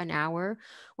be half an hour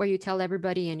where you tell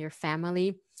everybody in your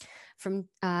family, from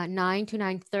 9 to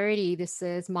 9:30, this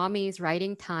is mommy's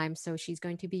writing time. So she's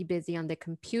going to be busy on the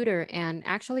computer. And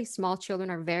actually, small children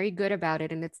are very good about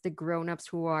it. And it's the grown-ups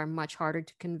who are much harder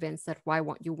to convince that, why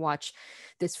won't you watch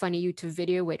this funny YouTube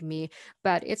video with me?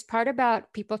 But it's part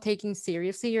about people taking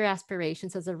seriously your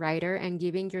aspirations as a writer and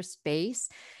giving your space.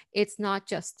 It's not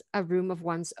just a room of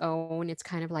one's own. It's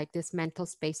kind of like this mental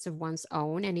space of one's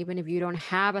own. And even if you don't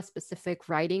have a specific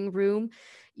writing room,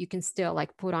 you can still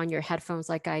like put on your headphones.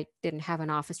 Like, I didn't have an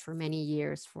office for many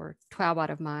years. For 12 out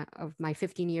of my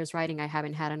 15 years writing, I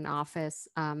haven't had an office,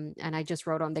 and I just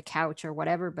wrote on the couch or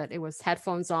whatever, but it was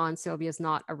headphones on. Silvia's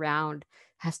not around,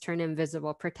 has turned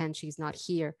invisible, pretend she's not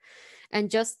here. And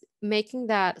just making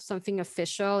that something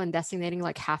official and designating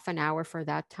like half an hour for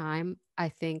that time, I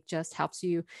think just helps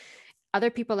other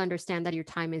people understand that your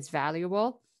time is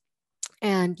valuable.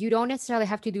 And you don't necessarily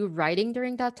have to do writing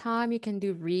during that time. You can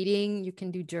do reading, you can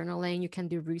do journaling, you can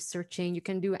do researching, you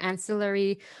can do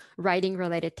ancillary writing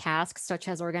related tasks, such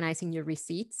as organizing your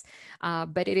receipts.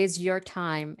 But it is your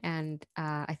time. And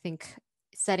I think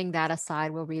setting that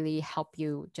aside will really help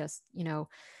you just,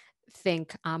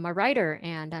 think I'm a writer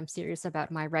and I'm serious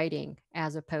about my writing,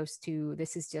 as opposed to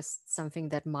this is just something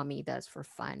that mommy does for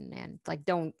fun. And like,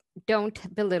 don't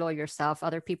belittle yourself.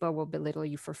 Other people will belittle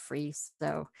you for free.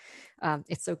 So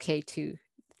it's okay to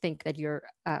think that you're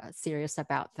serious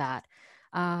about that.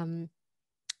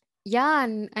 Yeah,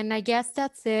 and I guess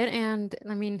that's it. And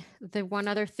I mean, the one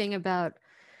other thing about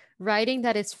writing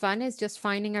that is fun is just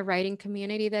finding a writing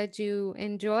community that you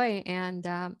enjoy. And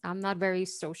I'm not very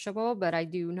sociable, but I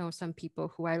do know some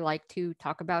people who I like to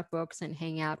talk about books and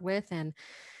hang out with. And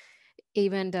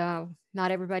even though not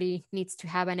everybody needs to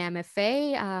have an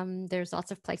MFA, there's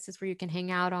lots of places where you can hang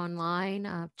out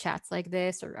online, chats like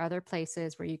this, or other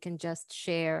places where you can just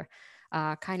share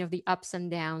kind of the ups and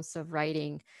downs of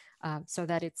writing, so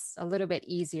that it's a little bit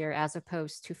easier, as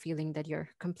opposed to feeling that you're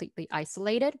completely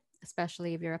isolated,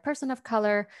 especially if you're a person of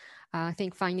color. I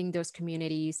think finding those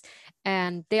communities,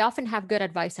 and they often have good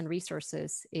advice and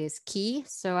resources, is key.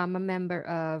 So I'm a member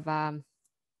of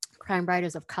Crime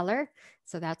Writers of Color.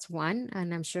 So that's one.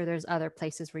 And I'm sure there's other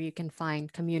places where you can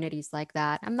find communities like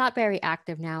that. I'm not very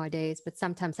active nowadays, but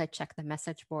sometimes I check the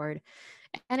message board,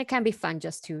 and it can be fun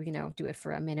just to, do it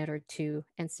for a minute or two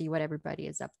and see what everybody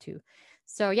is up to.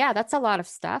 So yeah, that's a lot of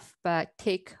stuff, but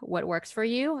take what works for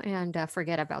you and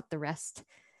forget about the rest.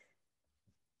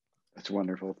 That's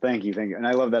wonderful. Thank you. And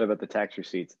I love that about the tax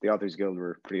receipts. The Authors Guild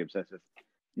were pretty obsessed with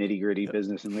nitty-gritty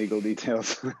business and legal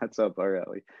details. That's up our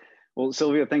alley. Well,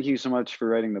 Silvia, thank you so much for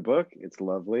writing the book. It's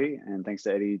lovely. And thanks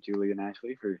to Eddie, Julie, and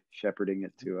Ashleigh for shepherding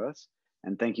it to us.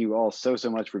 And thank you all so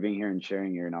much for being here and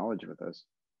sharing your knowledge with us.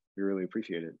 We really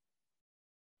appreciate it.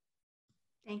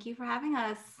 Thank you for having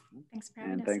us. Thanks for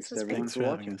having us. And thanks to everyone for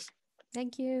watching.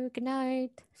 Thank you. Good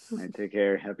night. All right, take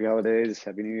care. Happy holidays.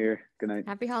 Happy New Year. Good night.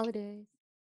 Happy holidays.